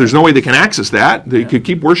anything because there's no way they can access that. They could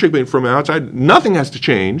keep worshiping from outside. Nothing has to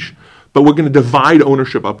change, but we're going to divide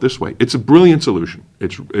ownership up this way. It's a brilliant solution.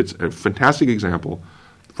 It's a fantastic example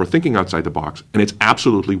for thinking outside the box, and it's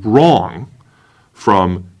absolutely wrong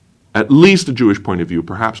from at least a Jewish point of view,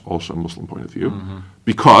 perhaps also a Muslim point of view,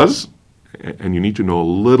 because, and you need to know a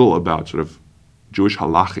little about sort of Jewish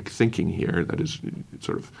halachic thinking here, that is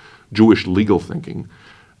sort of Jewish legal thinking.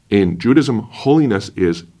 In Judaism, holiness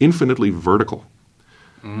is infinitely vertical.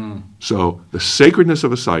 So the sacredness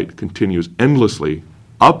of a site continues endlessly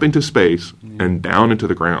up into space and down into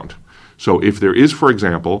the ground. So if there is, for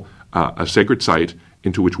example, a sacred site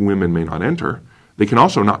into which women may not enter, they can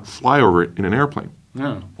also not fly over it in an airplane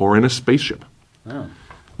or in a spaceship.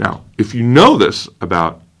 Now, if you know this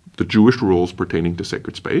about the Jewish rules pertaining to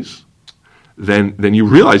sacred space, then you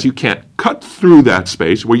realize you can't cut through that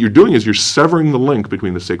space. What you're doing is you're severing the link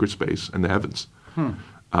between the sacred space and the heavens.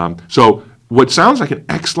 So what sounds like an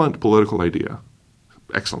excellent political idea,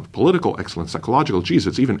 excellent political, excellent psychological, geez,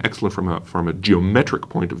 it's even excellent from a geometric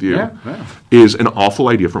point of view, is an awful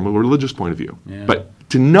idea from a religious point of view. But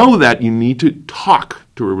to know that, you need to talk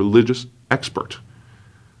to a religious expert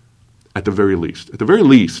at the very least. At the very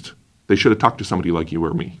least, they should have talked to somebody like you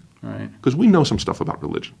or me. Right. Because we know some stuff about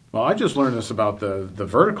religion. Well, I just learned this about the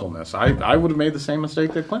verticalness. I would have made the same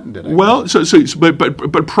mistake that Clinton did. Well,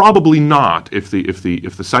 but probably not if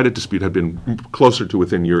the site of dispute had been closer to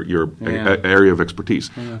within your area of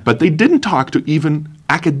expertise. But they didn't talk to even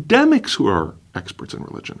academics who are experts in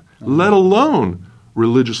religion, let alone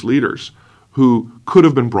religious leaders who could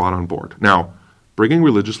have been brought on board. Now, bringing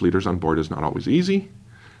religious leaders on board is not always easy.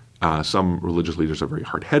 Some religious leaders are very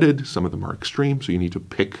hard-headed. Some of them are extreme, so you need to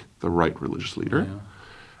pick the right religious leader.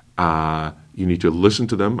 You need to listen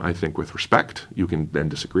to them, I think, with respect. You can then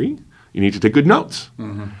disagree. You need to take good notes.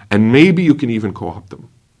 And maybe you can even co-opt them.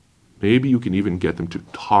 Maybe you can even get them to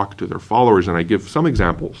talk to their followers. And I give some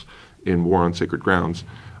examples in War on Sacred Grounds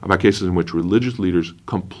about cases in which religious leaders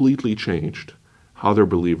completely changed how their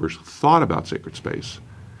believers thought about sacred space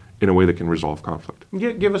in a way that can resolve conflict.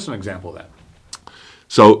 Give us an example of that.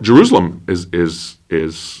 So Jerusalem is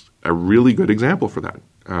a really good example for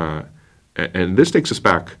that. And this takes us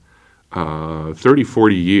back 30,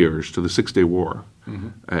 40 years to the Six-Day War.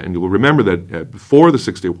 And you will remember that before the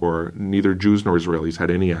Six-Day War, neither Jews nor Israelis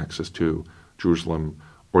had any access to Jerusalem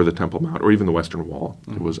or the Temple Mount or even the Western Wall.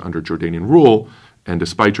 It was under Jordanian rule, and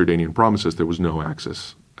despite Jordanian promises, there was no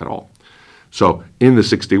access at all. So in the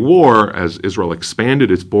Six-Day War, as Israel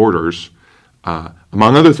expanded its borders,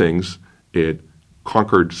 among other things, it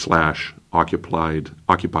conquered /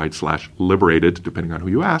 occupied / liberated, depending on who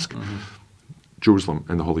you ask, Jerusalem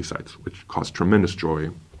and the holy sites, which caused tremendous joy,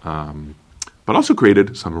 but also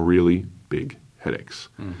created some really big headaches.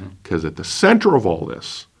 Because at the center of all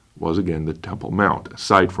this was, again, the Temple Mount, a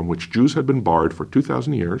site from which Jews had been barred for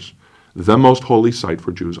 2,000 years, the most holy site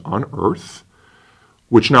for Jews on earth,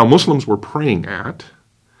 which now Muslims were praying at.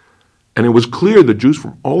 And it was clear that Jews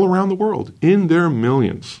from all around the world, in their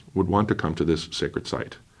millions, would want to come to this sacred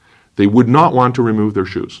site. They would not want to remove their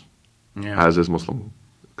shoes, as is Muslim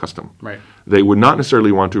custom. Right. They would not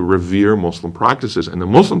necessarily want to revere Muslim practices, and the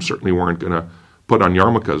Muslims certainly weren't going to put on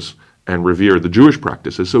yarmulkes and revere the Jewish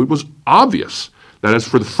practices. So it was obvious that as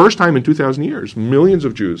for the first time in 2,000 years, millions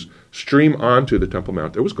of Jews stream onto the Temple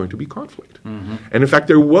Mount, there was going to be conflict. And in fact,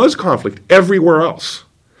 there was conflict everywhere else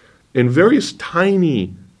in various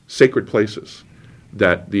tiny sacred places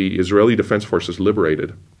that the Israeli Defense Forces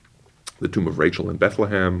liberated. The tomb of Rachel in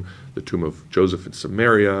Bethlehem, the tomb of Joseph in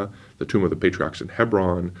Samaria, the tomb of the patriarchs in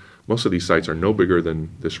Hebron. Most of these sites are no bigger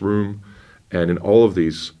than this room. And in all of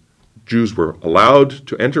these, Jews were allowed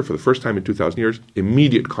to enter for the first time in 2,000 years,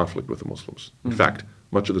 immediate conflict with the Muslims. In fact,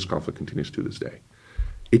 much of this conflict continues to this day.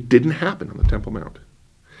 It didn't happen on the Temple Mount.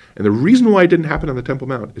 And the reason why it didn't happen on the Temple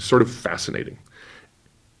Mount is sort of fascinating.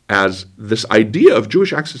 As this idea of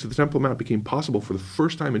Jewish access to the Temple Mount became possible for the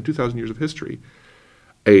first time in 2,000 years of history,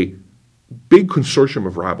 a big consortium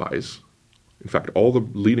of rabbis, in fact, all the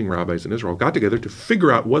leading rabbis in Israel, got together to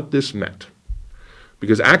figure out what this meant.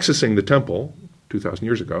 Because accessing the temple 2,000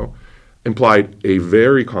 years ago implied a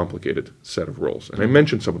very complicated set of rules. And I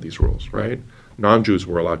mentioned some of these rules, right? Non-Jews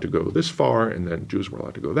were allowed to go this far, and then Jews were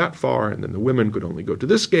allowed to go that far, and then the women could only go to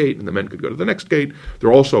this gate, and the men could go to the next gate. There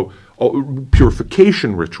are also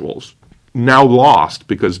purification rituals, now lost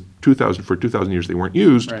because for 2,000 years they weren't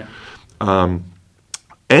used. Right.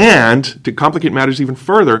 And to complicate matters even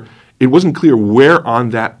further, it wasn't clear where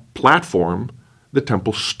on that platform the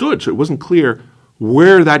temple stood. So it wasn't clear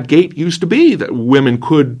where that gate used to be that women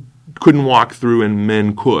couldn't walk through and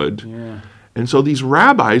men could. Yeah. And so these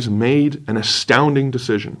rabbis made an astounding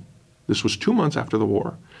decision. This was 2 months after the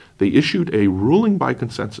war. They issued a ruling by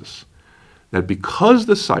consensus that because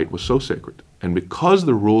the site was so sacred, and because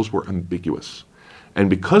the rules were ambiguous, and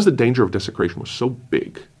because the danger of desecration was so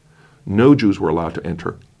big, no Jews were allowed to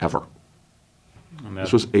enter ever.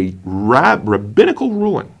 This was a rabbinical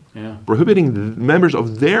ruling prohibiting members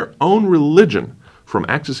of their own religion from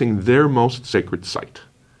accessing their most sacred site.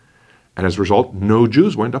 And as a result, no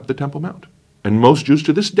Jews went up the Temple Mount. And most Jews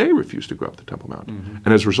to this day refuse to go up the Temple Mount.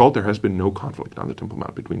 And as a result, there has been no conflict on the Temple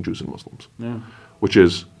Mount between Jews and Muslims, which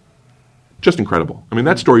is just incredible. I mean,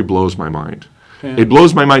 that story blows my mind. Yeah. It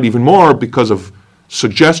blows my mind even more because of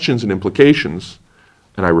suggestions and implications,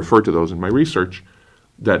 and I refer to those in my research,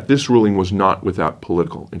 that this ruling was not without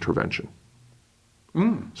political intervention.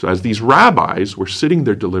 So as these rabbis were sitting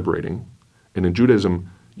there deliberating, and in Judaism,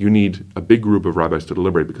 you need a big group of rabbis to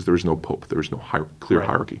deliberate because there is no pope, there is no clear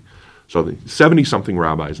hierarchy. So the 70-something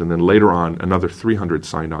rabbis, and then later on, another 300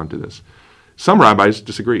 signed on to this. Some rabbis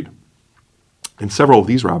disagreed. And several of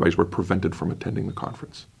these rabbis were prevented from attending the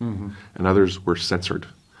conference. And others were censored.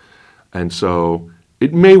 And so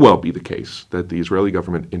it may well be the case that the Israeli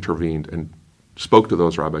government intervened and spoke to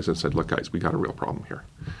those rabbis and said, look, guys, we got a real problem here.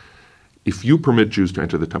 If you permit Jews to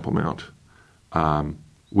enter the Temple Mount,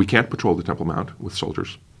 we can't patrol the Temple Mount with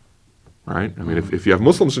soldiers. Right? I mean, if you have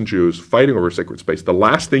Muslims and Jews fighting over sacred space, the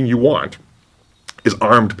last thing you want is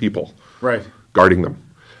armed people guarding them.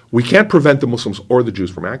 We can't prevent the Muslims or the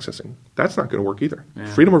Jews from accessing. That's not going to work either.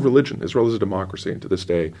 Freedom of religion. Israel is a democracy, and to this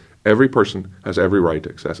day, every person has every right to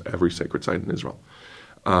access every sacred site in Israel.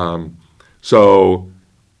 So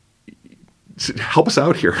help us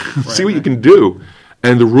out here. See what you can do.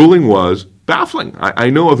 And the ruling was baffling.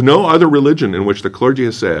 I know of no other religion in which the clergy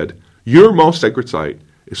has said, your most sacred site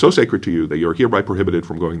is so sacred to you that you're hereby prohibited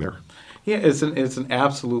from going there. Yeah, it's an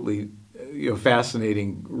absolutely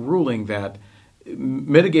fascinating ruling that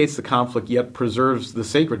mitigates the conflict yet preserves the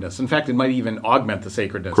sacredness. In fact, it might even augment the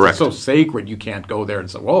sacredness. Correct. It's so sacred you can't go there and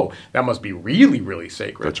say, whoa, that must be really, really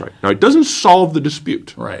sacred. That's right. Now, it doesn't solve the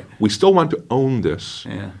dispute. Right. We still want to own this.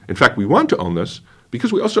 Yeah. In fact, we want to own this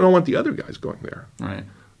because we also don't want the other guys going there. Right.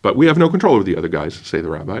 But we have no control over the other guys, say the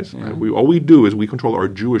rabbis. Yeah. All we do is we control our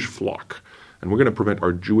Jewish flock. And we're going to prevent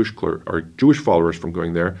our Jewish followers from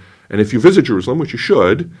going there. And if you visit Jerusalem, which you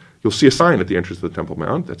should, you'll see a sign at the entrance of the Temple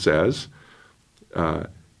Mount that says,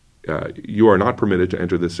 you are not permitted to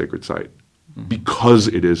enter this sacred site because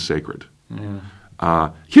it is sacred.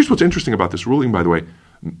 Here's what's interesting about this ruling, by the way.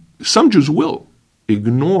 some Jews will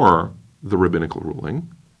ignore the rabbinical ruling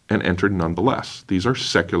and enter nonetheless. These are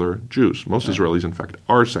secular Jews. Most Israelis, in fact,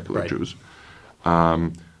 are secular Jews.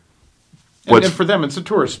 And for them, it's a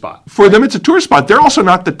tourist spot. For them, it's a tourist spot. They're also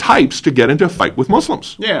not the types to get into a fight with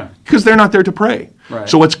Muslims. Yeah. Because they're not there to pray. Right.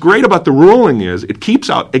 So what's great about the ruling is it keeps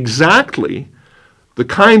out exactly the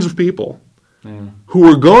kinds of people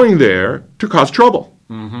who are going there to cause trouble.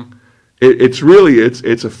 Mm-hmm.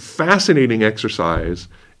 It's a fascinating exercise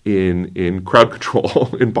in crowd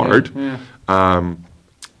control, in part. Yeah.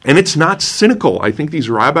 And it's not cynical. I think these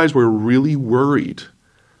rabbis were really worried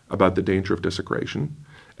about the danger of desecration.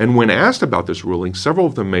 And when asked about this ruling, several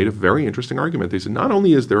of them made a very interesting argument. They said, not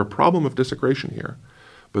only is there a problem of desecration here,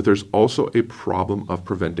 but there's also a problem of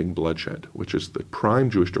preventing bloodshed, which is the prime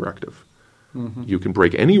Jewish directive. Mm-hmm. You can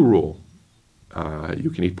break any rule. You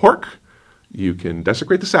can eat pork. You can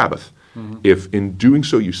desecrate the Sabbath if in doing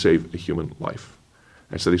so you save a human life.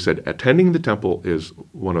 And so they said attending the temple is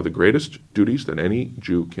one of the greatest duties that any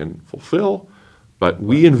Jew can fulfill, but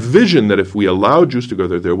we envision that if we allow Jews to go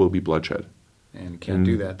there, there will be bloodshed. And can't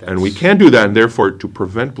do that. And we can't do that, and therefore, to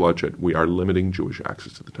prevent bloodshed, we are limiting Jewish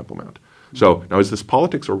access to the Temple Mount. So now, is this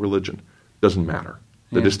politics or religion? Doesn't matter.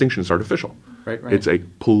 The distinction is artificial. Right. It's a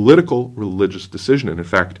political, religious decision. And in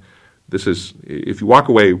fact, this is, if you walk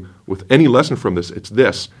away with any lesson from this, it's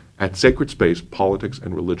this. At sacred space, politics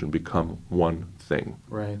and religion become one thing.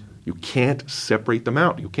 Right. You can't separate them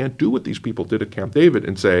out. You can't do what these people did at Camp David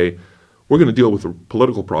and say, we're going to deal with the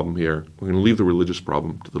political problem here. We're going to leave the religious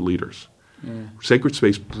problem to the leaders. Yeah. Sacred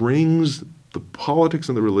space brings the politics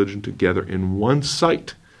and the religion together in one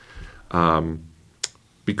site.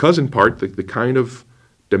 Because in part, the kind of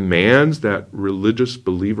demands that religious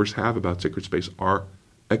believers have about sacred space are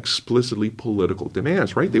explicitly political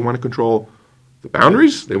demands, right? They want to control the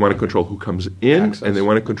boundaries, they want to control who comes in, access. And they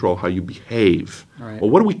want to control how you behave. Right. Well,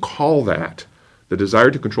 what do we call that? The desire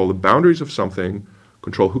to control the boundaries of something,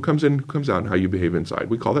 control who comes in, who comes out, and how you behave inside.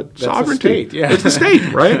 We call that sovereignty. The state, yeah. It's the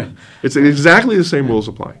state, right? It's exactly the same rules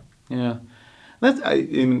apply. Yeah. That's,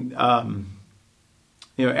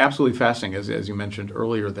 absolutely fascinating, as you mentioned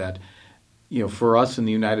earlier, that, for us in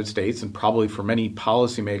the United States, and probably for many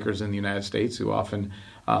policymakers in the United States who often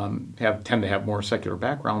tend to have more secular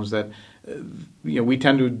backgrounds, that we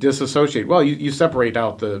tend to disassociate. Well, you separate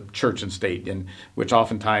out the church and state, and which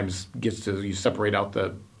oftentimes gets to you separate out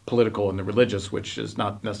the political and the religious, which is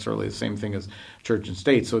not necessarily the same thing as church and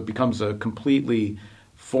state. So it becomes a completely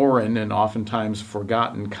foreign and oftentimes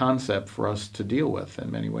forgotten concept for us to deal with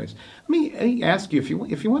in many ways. Let me ask you, if you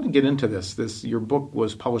want to get into this, your book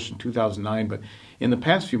was published in 2009, but in the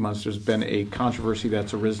past few months there's been a controversy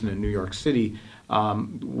that's arisen in New York City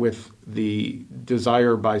with the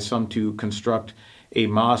desire by some to construct a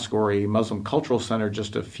mosque or a Muslim cultural center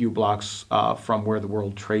just a few blocks from where the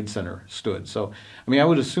World Trade Center stood. So, I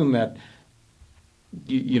would assume that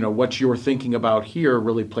what you're thinking about here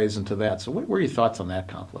really plays into that. So what were your thoughts on that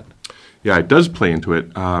conflict? Yeah, it does play into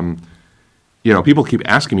it. People keep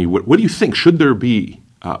asking me, what do you think? Should there be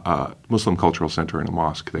a Muslim cultural center and a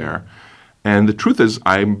mosque there? And the truth is,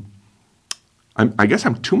 I guess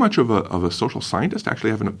I'm too much of a social scientist to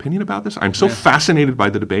actually have an opinion about this. I'm so fascinated by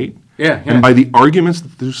the debate and by the arguments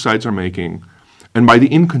that the two sides are making and by the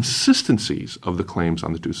inconsistencies of the claims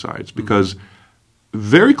on the two sides. Because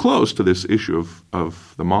very close to this issue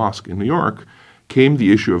of the mosque in New York came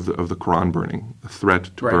the issue of the Quran burning, the threat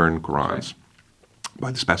to burn Qurans.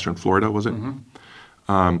 By this pastor in Florida, was it?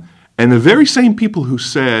 Mm-hmm. And the very same people who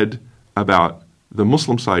said about the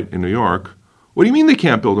Muslim site in New York, what do you mean they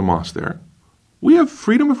can't build a mosque there? We have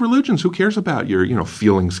freedom of religions. Who cares about your,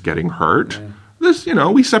 feelings getting hurt? Yeah. This,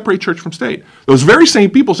 we separate church from state. Those very same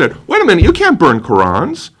people said, wait a minute, you can't burn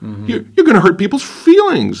Qurans. Mm-hmm. You're going to hurt people's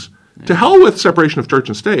feelings. Yeah. To hell with separation of church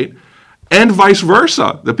and state. And vice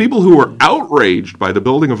versa. The people who were outraged by the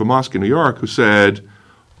building of a mosque in New York who said,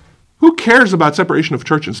 who cares about separation of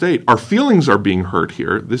church and state? Our feelings are being hurt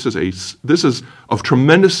here. This is of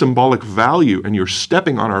tremendous symbolic value, and you're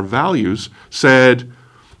stepping on our values, said,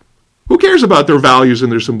 who cares about their values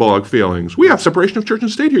and their symbolic feelings? We have separation of church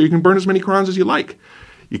and state here. You can burn as many Qurans as you like.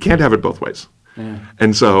 You can't have it both ways. Yeah.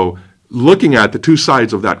 And so looking at the two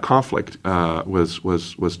sides of that conflict was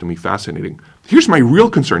to me fascinating. Here's my real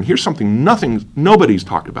concern. Here's something nobody's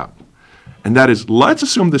talked about. And that is, let's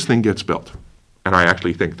assume this thing gets built. And I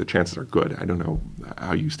actually think the chances are good. I don't know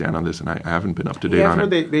how you stand on this, and I haven't been up to date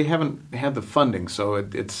on it. They haven't had the funding, so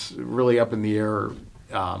it's really up in the air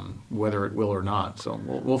whether it will or not. So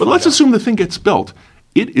we'll But let's assume the thing gets built.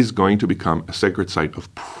 It is going to become a sacred site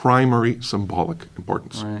of primary symbolic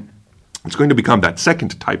importance. Right. It's going to become that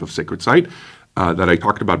second type of sacred site. that I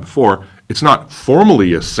talked about before, it's not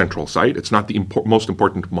formally a central site. It's not the most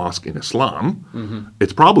important mosque in Islam.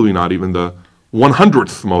 It's probably not even the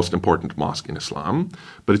 100th most important mosque in Islam,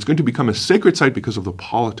 but it's going to become a sacred site because of the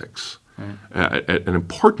politics. An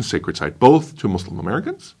important sacred site, both to Muslim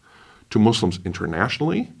Americans, to Muslims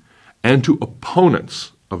internationally, and to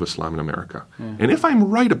opponents of Islam in America. And if I'm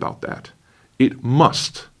right about that, it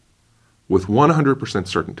must, with 100%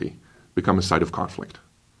 certainty, become a site of conflict.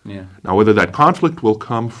 Now, whether that conflict will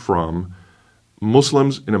come from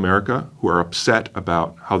Muslims in America who are upset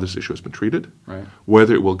about how this issue has been treated,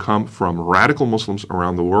 whether it will come from radical Muslims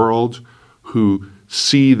around the world who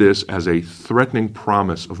see this as a threatening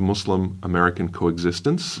promise of Muslim-American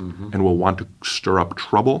coexistence and will want to stir up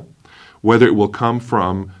trouble, whether it will come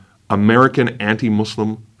from American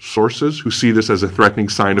anti-Muslim sources who see this as a threatening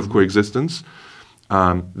sign of coexistence,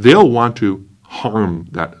 they'll want to harm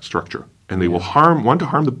that structure. And they will want to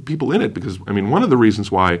harm the people in it because, I mean, one of the reasons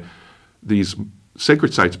why these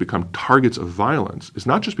sacred sites become targets of violence is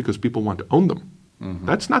not just because people want to own them.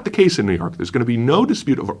 That's not the case in New York. There's going to be no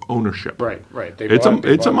dispute over ownership. Right.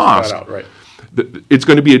 It's a mosque. It's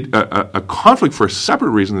going to be a conflict for a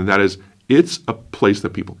separate reason, and that is it's a place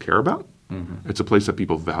that people care about. It's a place that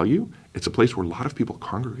people value. It's a place where a lot of people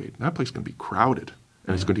congregate. And that place is going to be crowded.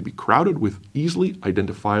 And it's going to be crowded with easily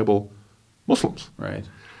identifiable Muslims.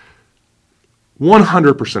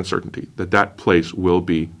 100% certainty that place will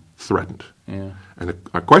be threatened. And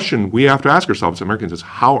a question we have to ask ourselves, Americans, is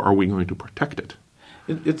how are we going to protect it?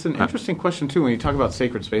 It's an interesting question, too, when you talk about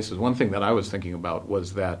sacred spaces. One thing that I was thinking about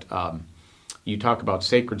was that you talk about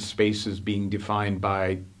sacred spaces being defined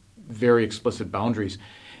by very explicit boundaries.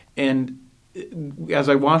 And as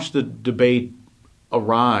I watched the debate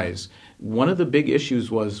arise, one of the big issues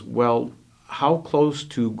was, well, how close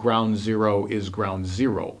to ground zero is ground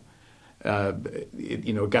zero?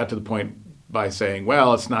 It got to the point by saying,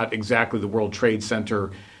 well, it's not exactly the World Trade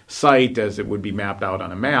Center site as it would be mapped out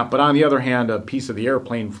on a map, but on the other hand, a piece of the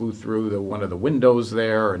airplane flew through one of the windows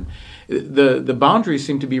there, and the boundaries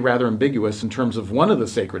seem to be rather ambiguous in terms of one of the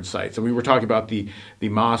sacred sites. And we were talking about the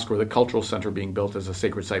mosque or the cultural center being built as a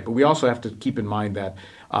sacred site, but we also have to keep in mind that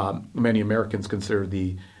many Americans consider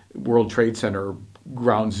the World Trade Center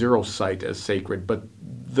ground zero site as sacred, but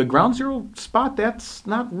the ground zero spot, that's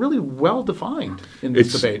not really well defined in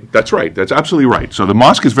this debate. That's right. That's absolutely right. So the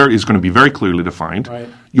mosque is going to be very clearly defined.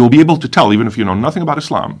 You'll be able to tell, even if you know nothing about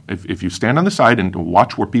Islam, if you stand on the side and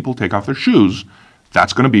watch where people take off their shoes,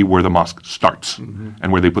 that's going to be where the mosque starts.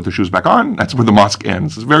 And where they put their shoes back on, that's where the mosque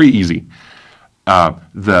ends. It's very easy.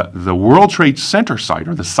 The World Trade Center site,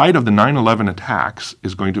 or the site of the 9/11 attacks,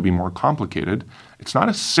 is going to be more complicated. It's not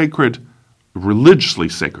a religiously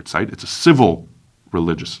sacred site. It's a civil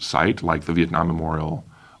religious site like the Vietnam Memorial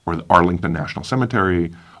or the Arlington National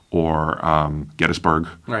Cemetery or Gettysburg.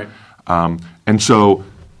 And so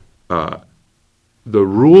the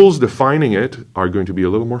rules defining it are going to be a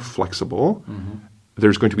little more flexible.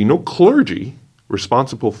 There's going to be no clergy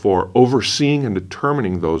responsible for overseeing and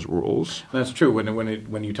determining those rules. That's true.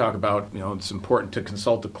 When you talk about, it's important to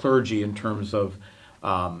consult the clergy in terms of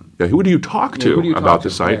who do you talk to about the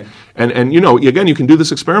site? And again, you can do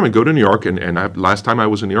this experiment. Go to New York, and last time I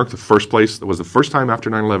was in New York, the first time after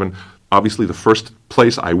 9/11. Obviously, the first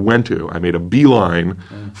place I went to, I made a beeline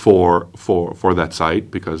for that site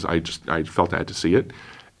because I felt I had to see it.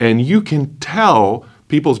 And you can tell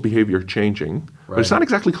people's behavior changing, but it's not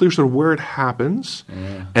exactly clear sort of where it happens.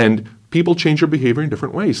 And people change their behavior in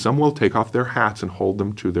different ways. Some will take off their hats and hold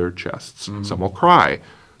them to their chests. Some will cry.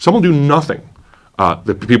 Some will do nothing.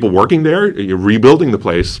 The people working there, you're rebuilding the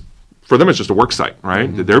place. For them, it's just a work site, right?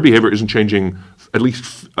 Their behavior isn't changing, at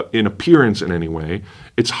least in appearance in any way.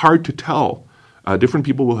 It's hard to tell. Different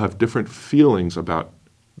people will have different feelings about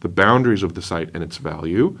the boundaries of the site and its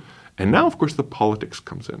value. And now, of course, the politics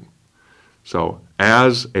comes in. So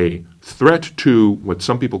as a threat to what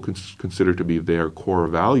some people consider to be their core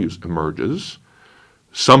values emerges,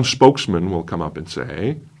 some spokesman will come up and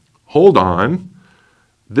say, hold on,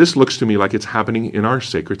 this looks to me like it's happening in our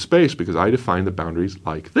sacred space because I define the boundaries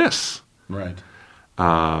like this.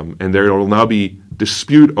 And there will now be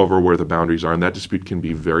dispute over where the boundaries are, and that dispute can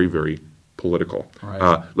be very, very political.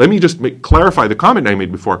 Let me just clarify the comment I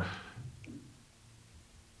made before.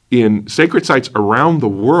 In sacred sites around the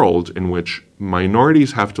world in which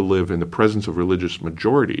minorities have to live in the presence of religious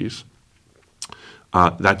majorities,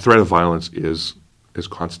 that threat of violence is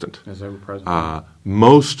constant. Is ever present.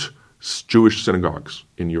 Most Jewish synagogues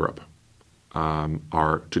in Europe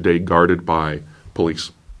are today guarded by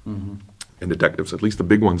police and detectives. At least the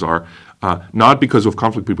big ones are, not because of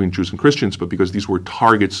conflict between Jews and Christians, but because these were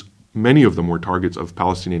targets many of them were targets of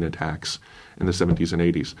Palestinian attacks in the 70s and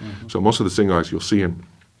 80s. So most of the synagogues you'll see in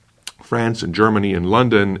France and Germany and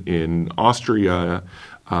London, in Austria,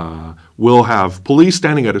 will have police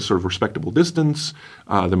standing at a sort of respectable distance.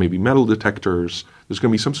 There may be metal detectors. There's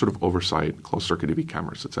going to be some sort of oversight, closed-circuit TV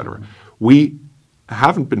cameras, et cetera. We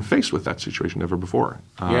haven't been faced with that situation ever before.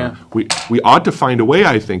 We ought to find a way,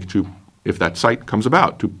 I think, to, if that site comes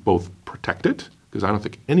about, to both protect it, because I don't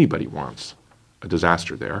think anybody wants a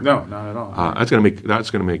disaster there. No, not at all. That's going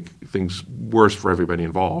to make things worse for everybody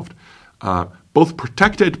involved. Both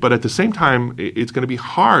protect it, but at the same time, it's going to be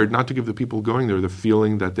hard not to give the people going there the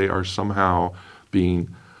feeling that they are somehow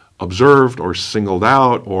being observed or singled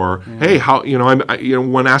out, or hey, how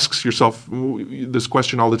one asks yourself this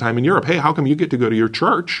question all the time in Europe. Hey, how come you get to go to your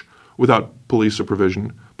church without police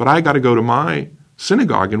supervision, but I got to go to my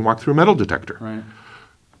synagogue and walk through a metal detector? Right.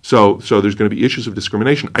 So there's going to be issues of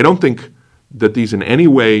discrimination. I don't think that these in any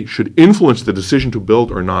way should influence the decision to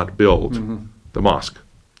build or not build the mosque.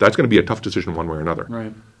 That's going to be a tough decision one way or another.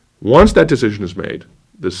 Right. Once that decision is made,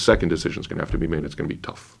 the second decision is going to have to be made. It's going to be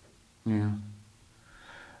tough. Yeah.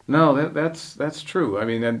 No, that's true. I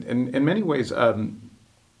mean, and in many ways,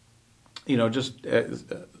 just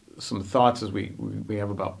some thoughts as we have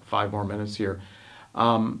about 5 more minutes here.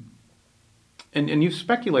 And you've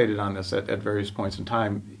speculated on this at various points in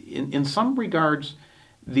time. In some regards,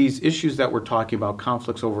 these issues that we're talking about,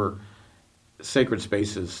 conflicts over sacred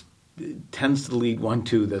spaces, tends to lead one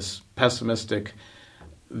to this pessimistic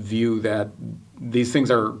view that these things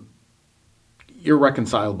are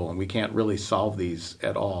irreconcilable and we can't really solve these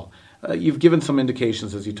at all. You've given some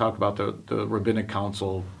indications as you talk about the Rabbinic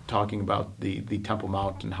Council talking about the Temple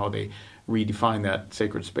Mount and how they redefine that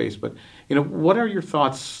sacred space. But, what are your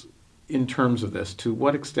thoughts in terms of this? To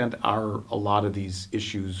what extent are a lot of these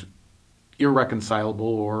issues irreconcilable,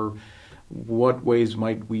 or what ways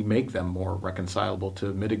might we make them more reconcilable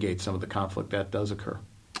to mitigate some of the conflict that does occur?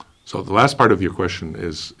 So the last part of your question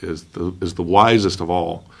is the wisest of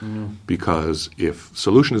all, because if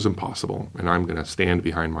solution is impossible, and I'm going to stand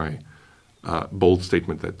behind my bold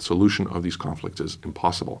statement that solution of these conflicts is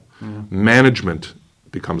impossible, management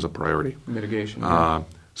becomes a priority. Mitigation.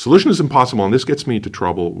 Solution is impossible, and this gets me into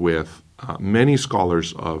trouble with many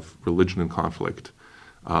scholars of religion and conflict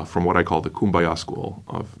from what I call the Kumbaya school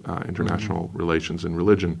of international relations and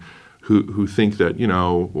religion, who think that,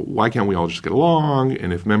 why can't we all just get along?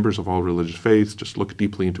 And if members of all religious faiths just look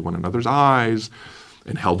deeply into one another's eyes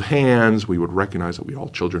and held hands, we would recognize that we're all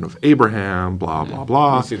children of Abraham, blah, blah,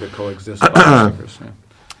 blah. You see the coexist. I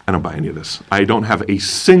don't buy any of this. I don't have a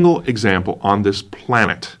single example on this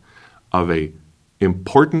planet of a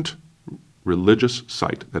important religious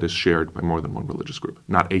site that is shared by more than one religious group.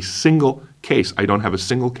 Not a single case. I don't have a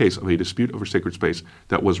single case of a dispute over sacred space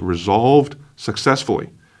that was resolved successfully.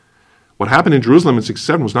 What happened in Jerusalem in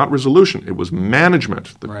 67 was not resolution. It was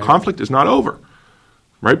management. The conflict is not over.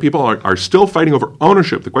 Right? People are still fighting over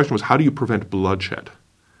ownership. The question was, how do you prevent bloodshed?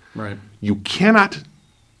 Right. You cannot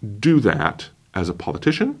do that as a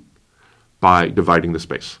politician by dividing the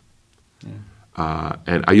space. Yeah.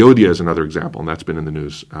 And Ayodhya is another example, and that's been in the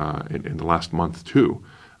news in the last month too.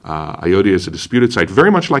 Ayodhya is a disputed site,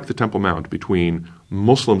 very much like the Temple Mount, between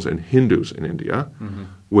Muslims and Hindus in India,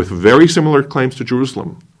 with very similar claims to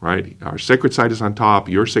Jerusalem. Right? Our sacred site is on top,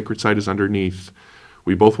 your sacred site is underneath.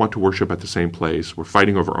 We both want to worship at the same place. We're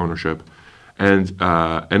fighting over ownership. And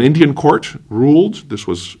an Indian court ruled, this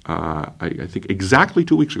was, I think, exactly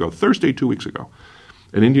 2 weeks ago, Thursday 2 weeks ago,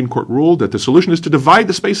 an Indian court ruled that the solution is to divide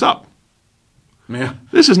the space up. Yeah.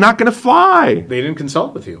 This is not going to fly. They didn't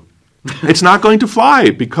consult with you. It's not going to fly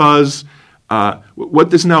because what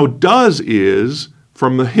this now does is,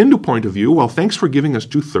 from the Hindu point of view, well, thanks for giving us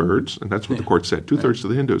 2/3, and that's what the court said, 2/3 to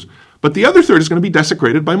the Hindus. But the other third is going to be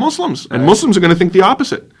desecrated by Muslims, and Muslims are going to think the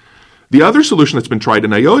opposite. The other solution that's been tried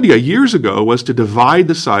in Ayodhya years ago was to divide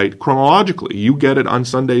the site chronologically. You get it on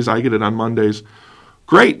Sundays, I get it on Mondays.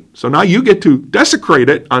 Great. So now you get to desecrate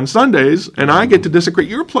it on Sundays, and I get to desecrate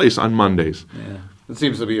your place on Mondays. Yeah. It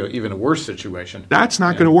seems to be even a worse situation. That's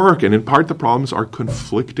not going to work. And in part, the problems are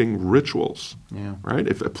conflicting rituals. Yeah. Right?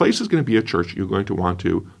 If a place is going to be a church, you're going to want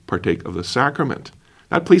to partake of the sacrament.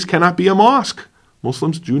 That place cannot be a mosque.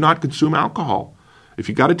 Muslims do not consume alcohol. If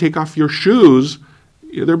you got to take off your shoes,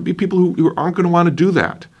 there'll be people who aren't going to want to do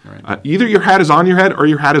that. Right. Either your hat is on your head or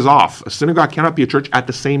your hat is off. A synagogue cannot be a church at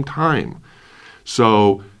the same time.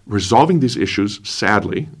 So resolving these issues,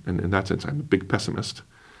 sadly, and in that sense I'm a big pessimist,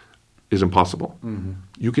 is impossible. Mm-hmm.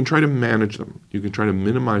 You can try to manage them. You can try to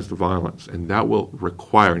minimize the violence, and that will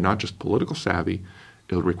require not just political savvy,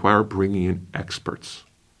 it'll require bringing in experts.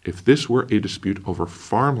 If this were a dispute over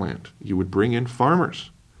farmland, you would bring in farmers.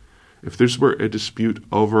 If this were a dispute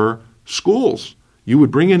over schools, you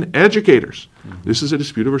would bring in educators. This is a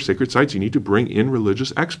dispute over sacred sites. You need to bring in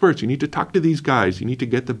religious experts. You need to talk to these guys. You need to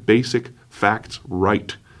get the basic facts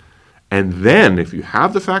right. And then, if you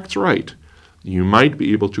have the facts right, you might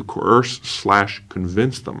be able to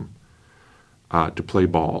coerce/convince them to play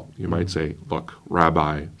ball. You might say, look,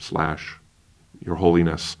 Rabbi / Your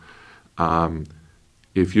Holiness,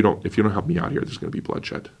 if you don't help me out here, there's going to be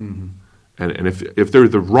bloodshed. And if they're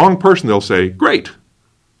the wrong person, they'll say, great,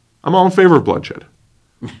 I'm all in favor of bloodshed.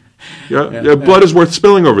 Blood is worth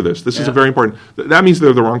spilling over this. This is a very important. That means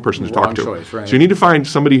they're the wrong person to talk to. Choice, right. So you need to find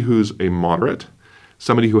somebody who's a moderate,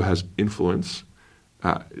 somebody who has influence.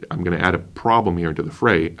 I'm going to add a problem here into the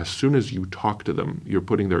fray. As soon as you talk to them, you're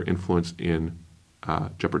putting their influence in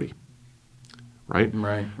jeopardy. Right.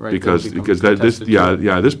 Because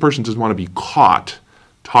this person doesn't want to be caught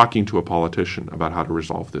talking to a politician about how to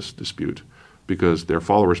resolve this dispute, because their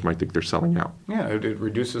followers might think they're selling out. Yeah, it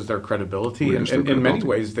reduces their credibility, and in many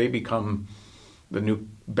ways they become the new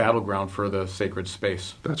battleground for the sacred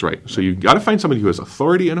space. That's right. So you got to find somebody who has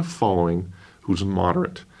authority and a following, who's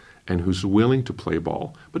moderate, and who's willing to play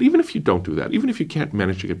ball. But even if you don't do that, even if you can't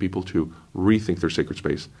manage to get people to rethink their sacred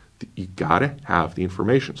space, you got to have the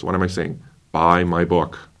information. So what am I saying? Buy my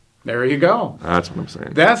book. There you go. That's what I'm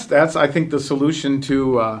saying. That's I think the solution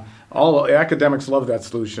to all academics love that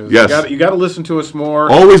solution. Yes. You got to listen to us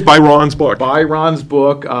more. Always buy Ron's book. Buy Ron's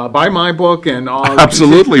book. Buy my book, and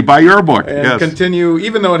absolutely buy your book. And continue,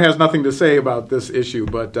 even though it has nothing to say about this issue,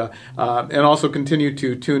 but and also continue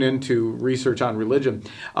to tune into Research on Religion.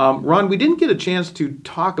 Ron, we didn't get a chance to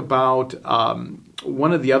talk about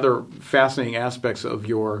one of the other fascinating aspects of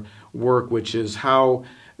your work, which is how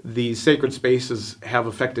the sacred spaces have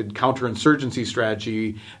affected counterinsurgency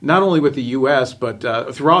strategy, not only with the U.S., but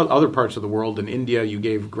throughout other parts of the world. In India, you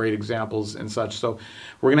gave great examples and such. So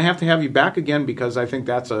we're going to have you back again, because I think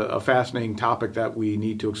that's a fascinating topic that we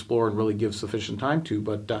need to explore and really give sufficient time to.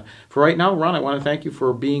 But for right now, Ron, I want to thank you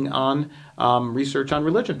for being on Research on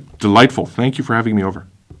Religion. Delightful. Thank you for having me over.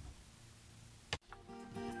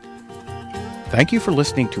 Thank you for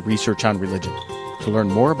listening to Research on Religion. To learn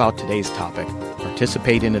more about today's topic,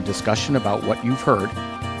 participate in a discussion about what you've heard,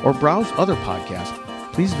 or browse other podcasts,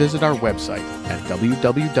 please visit our website at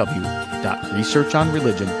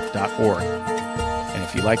www.researchonreligion.org. And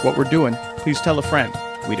if you like what we're doing, please tell a friend.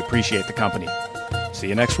 We'd appreciate the company. See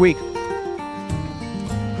you next week.